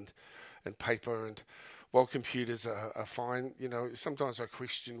pen and paper and. While computers are fine, sometimes I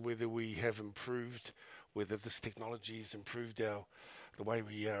question whether we have improved, whether this technology has improved the way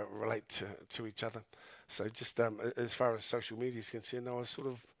we relate to each other. So just as far as social media is concerned,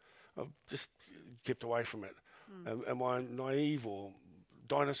 I've just kept away from it. Am I naive or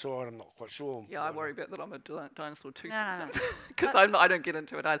dinosaur? I'm not quite sure. Yeah, I worry about that I'm a dinosaur too sometimes because I don't get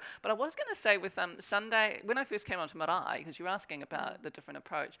into it either. But I was going to say with Sunday, when I first came onto Marae, because you were asking about the different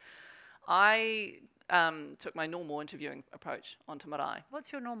approach, I took my normal interviewing approach onto Marae.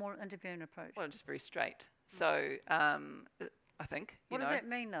 What's your normal interviewing approach? Well, just very straight. So I think. What does that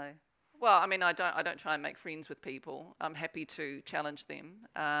mean, though? Well, I mean, I don't try and make friends with people. I'm happy to challenge them,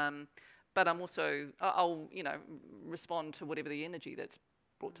 but I'm also I'll respond to whatever the energy that's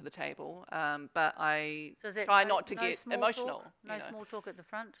brought to the table, but I try not to get emotional. No small talk at the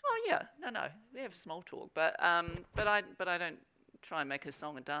front? Oh, yeah. No. We have small talk, but I don't try and make a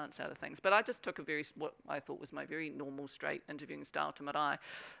song and dance out of things. But I just took what I thought was my very normal, straight interviewing style to marae.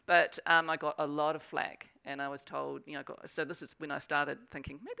 But I got a lot of flack, and I was told, so this is when I started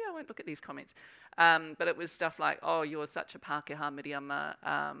thinking, maybe I won't look at these comments. But it was stuff like, oh, you're such a Pākehā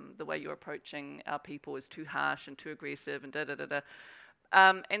Miriama, the way you're approaching our people is too harsh and too aggressive and da-da-da-da.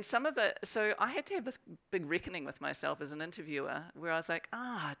 And some of it, so I had to have this big reckoning with myself as an interviewer where I was like,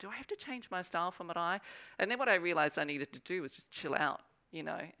 do I have to change my style for marae? And then what I realised I needed to do was just chill out,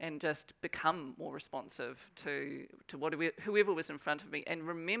 and just become more responsive to whoever was in front of me, and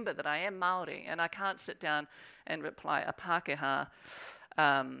remember that I am Māori and I can't sit down and apply a Pākehā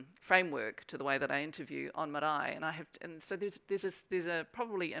framework to the way that I interview on marae. And so there's a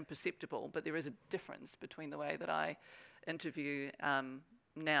probably imperceptible, but there is a difference between the way that I interview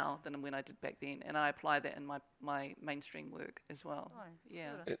now than when I did back then, and I apply that in my mainstream work as well. Oh,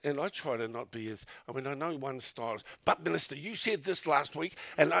 yeah. And I try to not be I know one style, but Minister, you said this last week,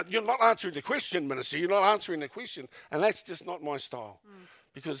 and you're not answering the question, Minister, you're not answering the question, and that's just not my style.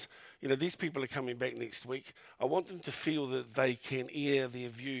 Because, these people are coming back next week. I want them to feel that they can air their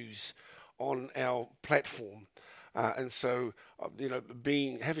views on our platform. And so,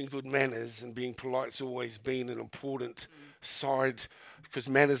 having good manners and being polite's always been an important side, because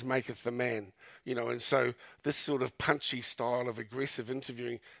manners maketh the man, and so this sort of punchy style of aggressive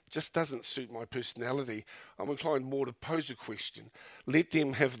interviewing just doesn't suit my personality. I'm inclined more to pose a question, let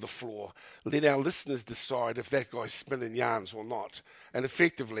them have the floor, let our listeners decide if that guy's spinning yarns or not, and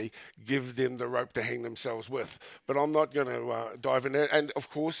effectively give them the rope to hang themselves with. But I'm not going to dive in there, and of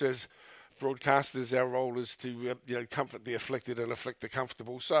course, as broadcasters, our role is to comfort the afflicted and afflict the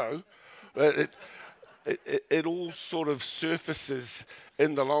comfortable. So it all sort of surfaces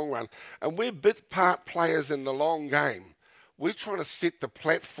in the long run. And we're bit part players in the long game. We're trying to set the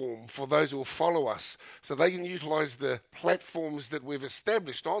platform for those who will follow us so they can utilise the platforms that we've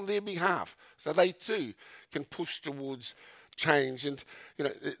established on their behalf, so they too can push towards change. And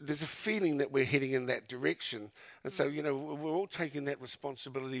there's a feeling that we're heading in that direction, and so we're all taking that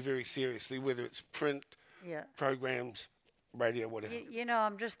responsibility very seriously, whether it's print, programs, radio, whatever.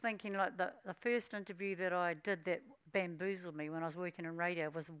 I'm just thinking, like the first interview that I did that bamboozled me when I was working in radio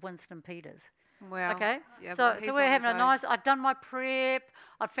was Winston Peters. Wow. Okay. Yeah, so we're having a nice. I'd done my prep.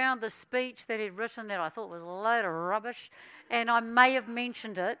 I found the speech that he'd written that I thought was a load of rubbish, and I may have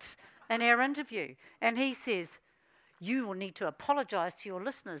mentioned it in our interview. And he says, "You will need to apologise to your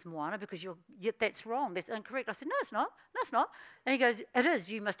listeners, Moana, because that's wrong. That's incorrect." I said, "No, it's not. No, it's not." And he goes, "It is.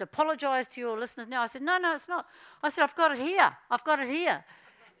 You must apologise to your listeners now." I said, No, it's not. I said, "I've got it here. I've got it here."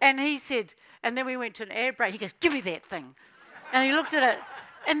 And he said, and then we went to an ad break. He goes, "Give me that thing." And he looked at it.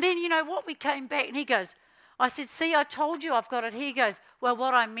 And then, what, we came back and he goes, I said, "See, I told you I've got it here." He goes, "Well,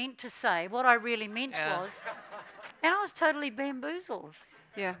 what I meant to say, what I really meant was," and I was totally bamboozled.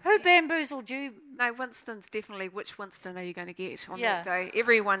 Yeah. Who bamboozled you? No, Winston's definitely, which Winston are you going to get on that day?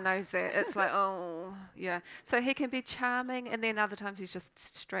 Everyone knows that. It's like, oh, yeah. So he can be charming, and then other times he's just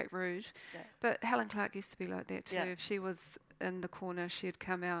straight rude. Yeah. But Helen Clark used to be like that too. Yeah. If she was in the corner, she'd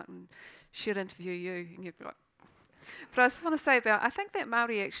come out and she'd interview you, and you'd be like... But I just want to say I think that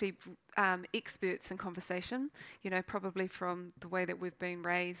Māori actually experts in conversation, probably from the way that we've been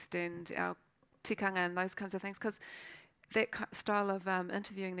raised and our tikanga and those kinds of things, because that style of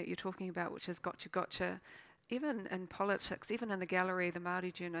interviewing that you're talking about, which is gotcha, even in politics, even in the gallery, the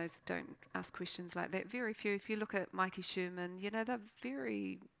Māori journos don't ask questions like that. Very few. If you look at Mikey Sherman, they're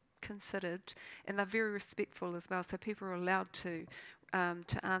very considered and they're very respectful as well. So people are allowed to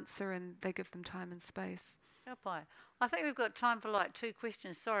answer, and they give them time and space. I think we've got time for like 2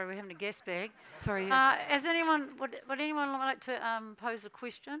 questions. Sorry, we're having a gas bag. Sorry. Would anyone like to pose a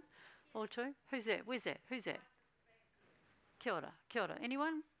question or 2? Who's that? Where's that? Who's that? Kia ora.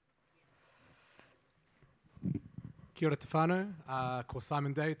 Anyone? Kia ora te whānau, ko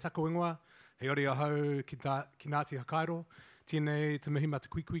Simon Day, tako ingoa, he ori ahau ki Ngāti Hakairo, tēnei te mihi ma te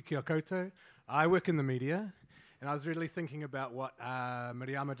kuikui ki a koutou. I work in the media, and I was really thinking about what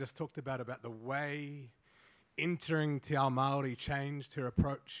Miriama just talked about the way entering Te Ao Māori changed her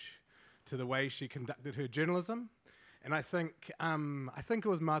approach to the way she conducted her journalism. And I think it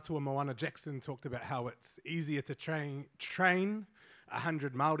was Mātua Moana Jackson talked about how it's easier to train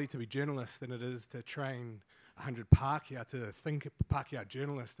 100 Māori to be journalists than it is to train 100 Pākehā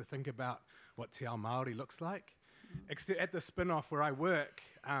journalists to think about what Te Ao Māori looks like. Except at the spin-off where I work,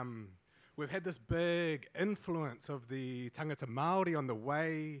 we've had this big influence of the tangata Māori on the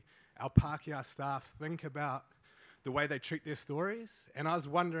way our Pākehā staff think about the way they treat their stories. And I was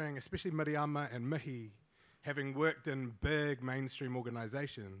wondering, especially Miriama and Mihi, having worked in big mainstream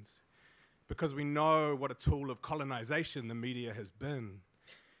organisations, because we know what a tool of colonisation the media has been,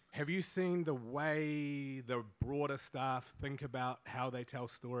 have you seen the way the broader staff think about how they tell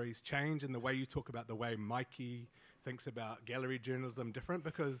stories change, and the way you talk about the way Mikey thinks about gallery journalism different?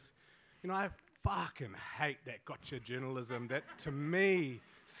 Because, you know, I fucking hate that gotcha journalism that, to me,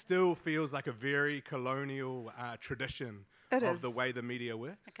 still feels like a very colonial tradition of the way the media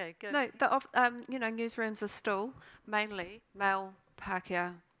works. Okay, good. No, newsrooms are still mainly male,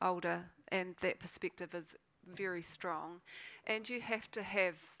 Pākehā, older, and that perspective is very strong. And you have to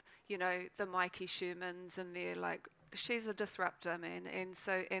have, you know, the Mikey Shermans and they're like, she's a disruptor, man. And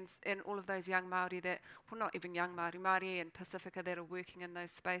so, and all of those young Māori that, well, not even young Māori and Pacifica that are working in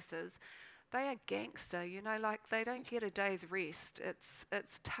those spaces, they are gangster, you know, like they don't get a day's rest. It's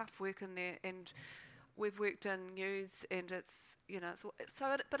tough work in there, and we've worked in news, and it's, you know,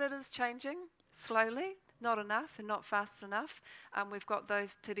 but it is changing slowly, not enough and not fast enough. We've got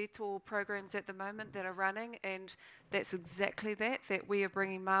those Te Rito programs at the moment that are running, and that's exactly that we are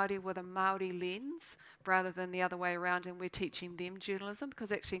bringing Māori with a Māori lens rather than the other way around, and we're teaching them journalism,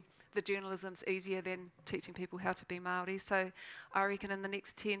 because actually the journalism's easier than teaching people how to be Māori. So I reckon in the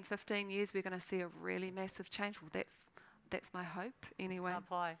next 10, 15 years we're going to see a really massive change. Well, that's my hope anyway.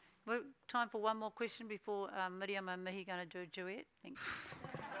 Well, time for one more question before Miriam and Mihi going to do a duet. Thanks.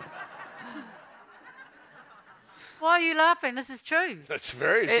 Why are you laughing? This is true. That's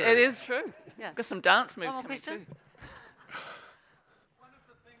very true. It is true. Yeah. Got some dance moves One more coming question? too. One of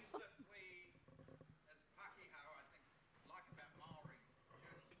the things that we, as Pākehā, I think, like about Māori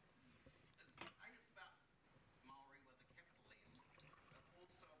journalism is, it's about Māori with a capital M, but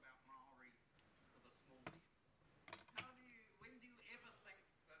also about Māori with a small m. When do you ever think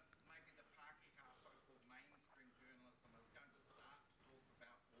that maybe the Pākehā so-called mainstream journalism is going to start to talk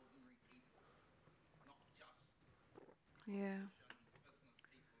about ordinary people, not just Yeah.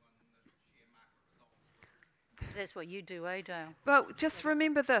 That's what you do, eh, Dale? Well, just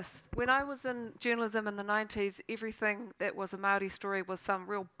remember this. When I was in journalism in the 90s, everything that was a Māori story was some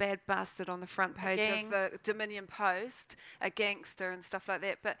real bad bastard on the front page of the Dominion Post, a gangster and stuff like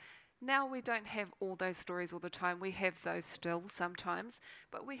that. But now we don't have all those stories all the time. We have those still sometimes.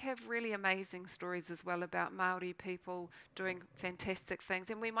 But we have really amazing stories as well about Māori people doing fantastic things.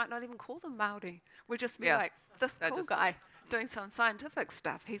 And we might not even call them Māori. We just be like, this cool guy doing some scientific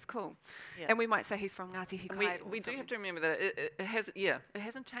stuff. He's cool. Yeah. And we might say he's from Ngāti Hikairo. We do have to remember that it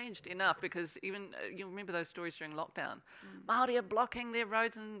hasn't changed enough, because even you remember those stories during lockdown. Māori are blocking their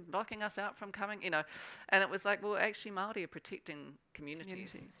roads and blocking us out from coming, you know. And it was like, well, actually Māori are protecting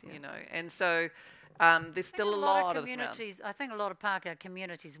communities, you know. And so there's still a lot of communities. I think a lot of Pākehā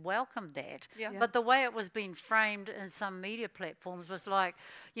communities welcomed that. Yeah. But the way it was being framed in some media platforms was like,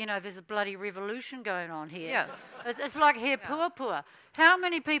 you know, there's a bloody revolution going on here. Yeah. It's like He Puapua. How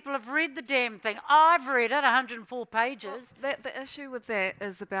many people have read the damn thing? I've read it, 104 pages. Well, the issue with that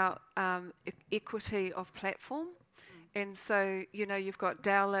is about equity of platform. And so, you know, you've got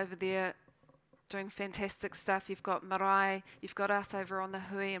Dale over there doing fantastic stuff. You've got Marae. You've got us over on the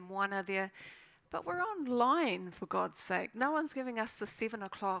Hui and Moana there. But we're online, for God's sake. No one's giving us the 7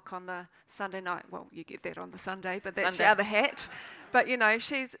 o'clock on the Sunday night. Well, you get that on the Sunday, but that's the other hat. But, you know,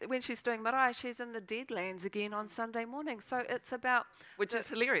 when she's doing Marae, she's in the Deadlands again on Sunday morning. So it's about... Which is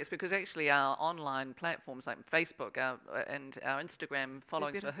hilarious, because actually our online platforms like Facebook and our Instagram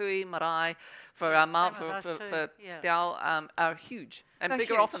followings for Hui, Marae, for our for Te Ao are huge. And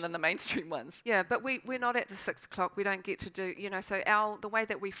bigger often than the mainstream ones. Yeah, but we're not at the 6 o'clock. We don't get to do, you know, so the way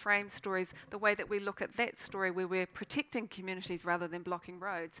that we frame stories, the way that we look at that story where we're protecting communities rather than blocking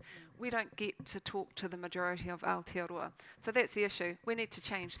roads, we don't get to talk to the majority of Aotearoa. So that's the issue. We need to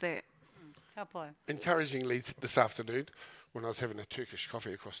change that. Encouragingly, this afternoon, when I was having a Turkish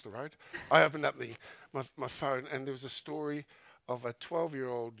coffee across the road, I opened up my phone, and there was a story of a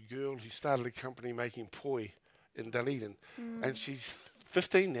 12-year-old girl who started a company making poi in Dunedin, and she's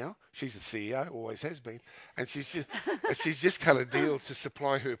 15 now. She's the CEO, always has been, and she's just cut a deal to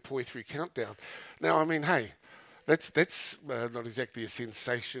supply her poi through Countdown. Now, I mean, hey, that's not exactly a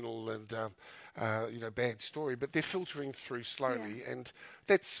sensational and bad story, but they're filtering through slowly, and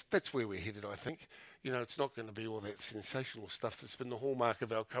that's where we're headed, I think. You know, it's not going to be all that sensational stuff that's been the hallmark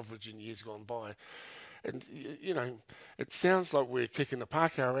of our coverage in years gone by. And, you know, it sounds like we're kicking the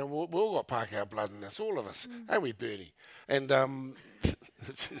Pākehā around. We've all got Pākehā blood in us, all of us. Ain't we, Bernie? And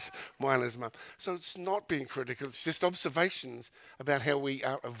which is Moana's mum. So it's not being critical. It's just observations about how we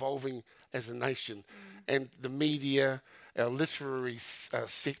are evolving as a nation. And the media, our literary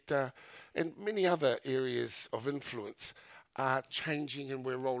sector, and many other areas of influence are changing, and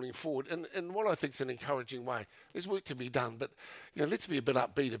we're rolling forward in what I think is an encouraging way. There's work to be done, but let's be a bit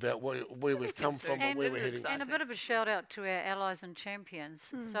upbeat about where we've come from and where we're heading. And a bit of a shout out to our allies and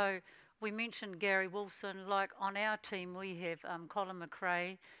champions. So we mentioned Gary Wilson. Like on our team, we have Colin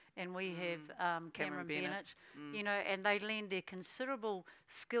McRae and we have Cameron Bennett. And they lend their considerable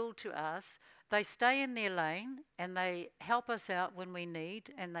skill to us. They stay in their lane and they help us out when we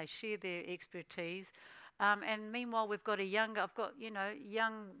need, and they share their expertise. And meanwhile, I've got young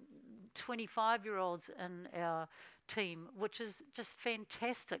 25-year-olds in our team, which is just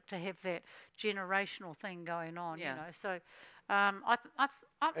fantastic to have that generational thing going on. So I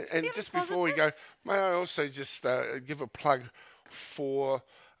and just before we go, may I also just give a plug for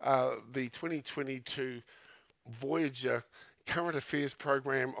the 2022 Voyager Current Affairs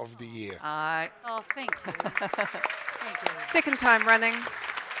Program of the Year. Oh, thank you. Thank you. Second time running.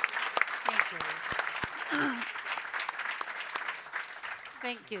 Thank you.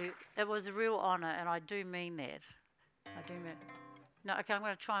 Thank you. It was a real honour, and I do mean that. I do mean. No, okay, I'm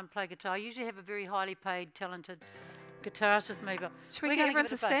going to try and play guitar. I usually have a very highly paid, talented guitarist with me, but should we get everyone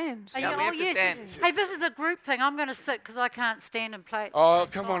to stand? We have to stand. Hey, this is a group thing. I'm going to sit because I can't stand and play. Oh,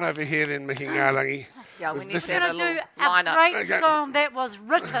 come on over here then, Mihingarangi. Yeah, we need We're to have going to a do a great Okay. song that was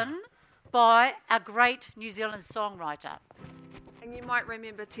written by a great New Zealand songwriter. And you might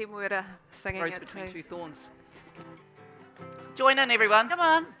remember Te Muera singing Rose it Between too. Two Thorns. Join in, everyone. Come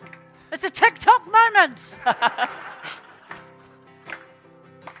on. It's a TikTok moment.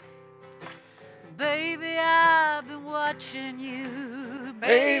 Baby, I've been watching you.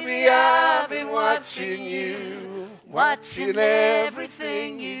 Baby, I've been watching you, Watching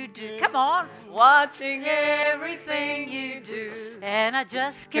everything you do. Come on. Watching everything you do. And I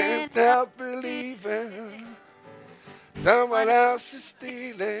just Can't can't help believing someone else is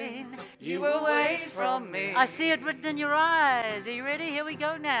stealing You away from me. I see it written in your eyes. Are you ready? Here we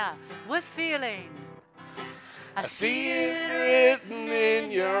go now. With feeling. I see it written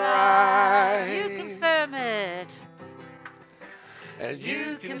in your eyes. You confirm it. And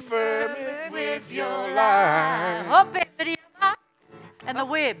you confirm it with your life. Oh, baby, and the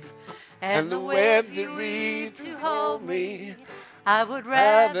web. And the web that weave to hold me. I would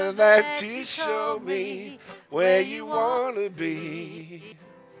Rather that you show me where you want to be.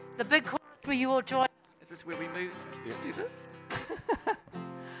 The big chorus where you all join. Is this where we move? Do this?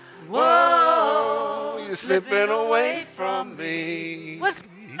 Whoa, you're slipping away from me. With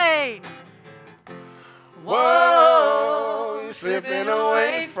feeling. Whoa, you're slipping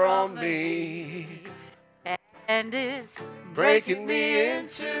away from me. And it's Breaking me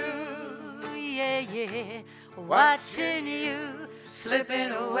into yeah. Watching you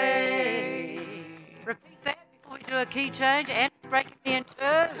slipping away. Repeat that before we do a key change. And it's breaking me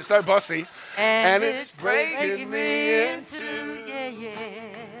into. You're so bossy. And it's breaking me into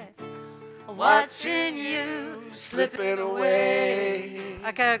yeah. Watching you slipping away.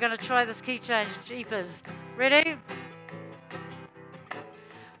 Okay, we're going to try this key change. Jeepers. Ready?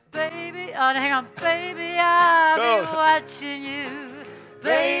 Baby, oh, hang on. Baby, I've been watching you.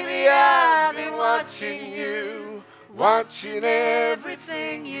 Baby, I've been watching you, watching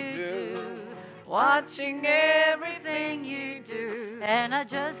everything you do. Watching everything you do. And I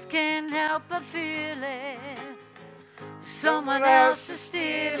just can't help but feeling someone else is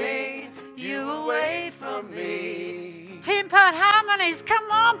stealing you away from me. 10-part harmonies, come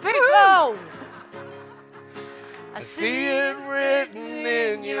on, people! I see it written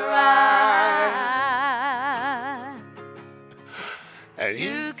in your eyes, and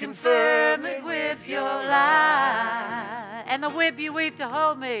you confirm it with your life. And the web you weave to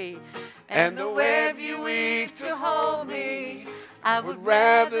hold me. And the web you weave to hold me. I Would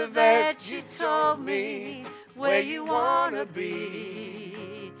rather that you told me where you want to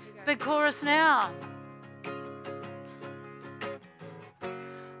be. Big chorus now.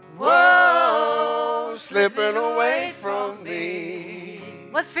 Whoa, slipping away from me.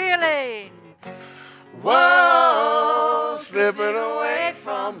 With feeling. Whoa, slipping away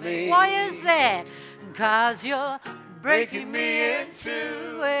from me. Why is that? 'Cause you're Breaking me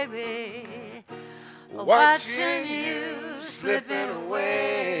into baby. watching you slipping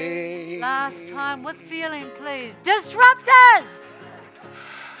away. Last time with feeling, please. Disrupt us!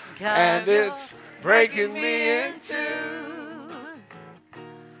 'Cause And it's breaking me into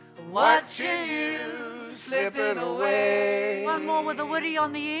watching you slipping away. one more with a witty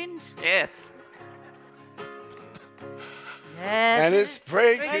on the end. Yes. Yes, And it's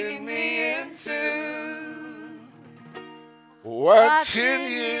breaking me into watching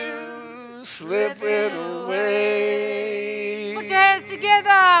you slipping away. Put your hands together.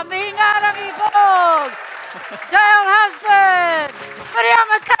 Mingara. dog. Dale Husband.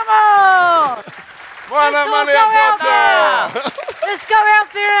 Miriama, come on. Let's go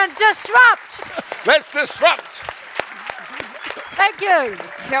out there and disrupt. Let's disrupt. Thank you.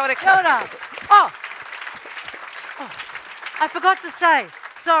 Kia ora. Kia ora. Oh, I forgot to say,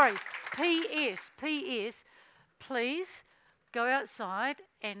 sorry, P.S., please go outside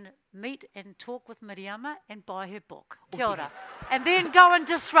and meet and talk with Miriama and buy her book. Kia ora. And then go and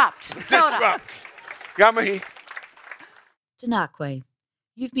disrupt. Kia ora. Disrupt. Ngā mihi. Tēnā koe.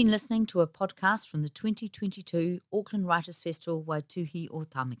 You've been listening to a podcast from the 2022 Auckland Writers' Festival Waituhi o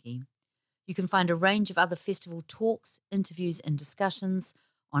Tamaki. You can find a range of other festival talks, interviews and discussions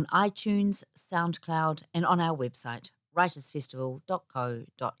on iTunes, SoundCloud and on our website,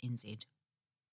 writersfestival.co.nz.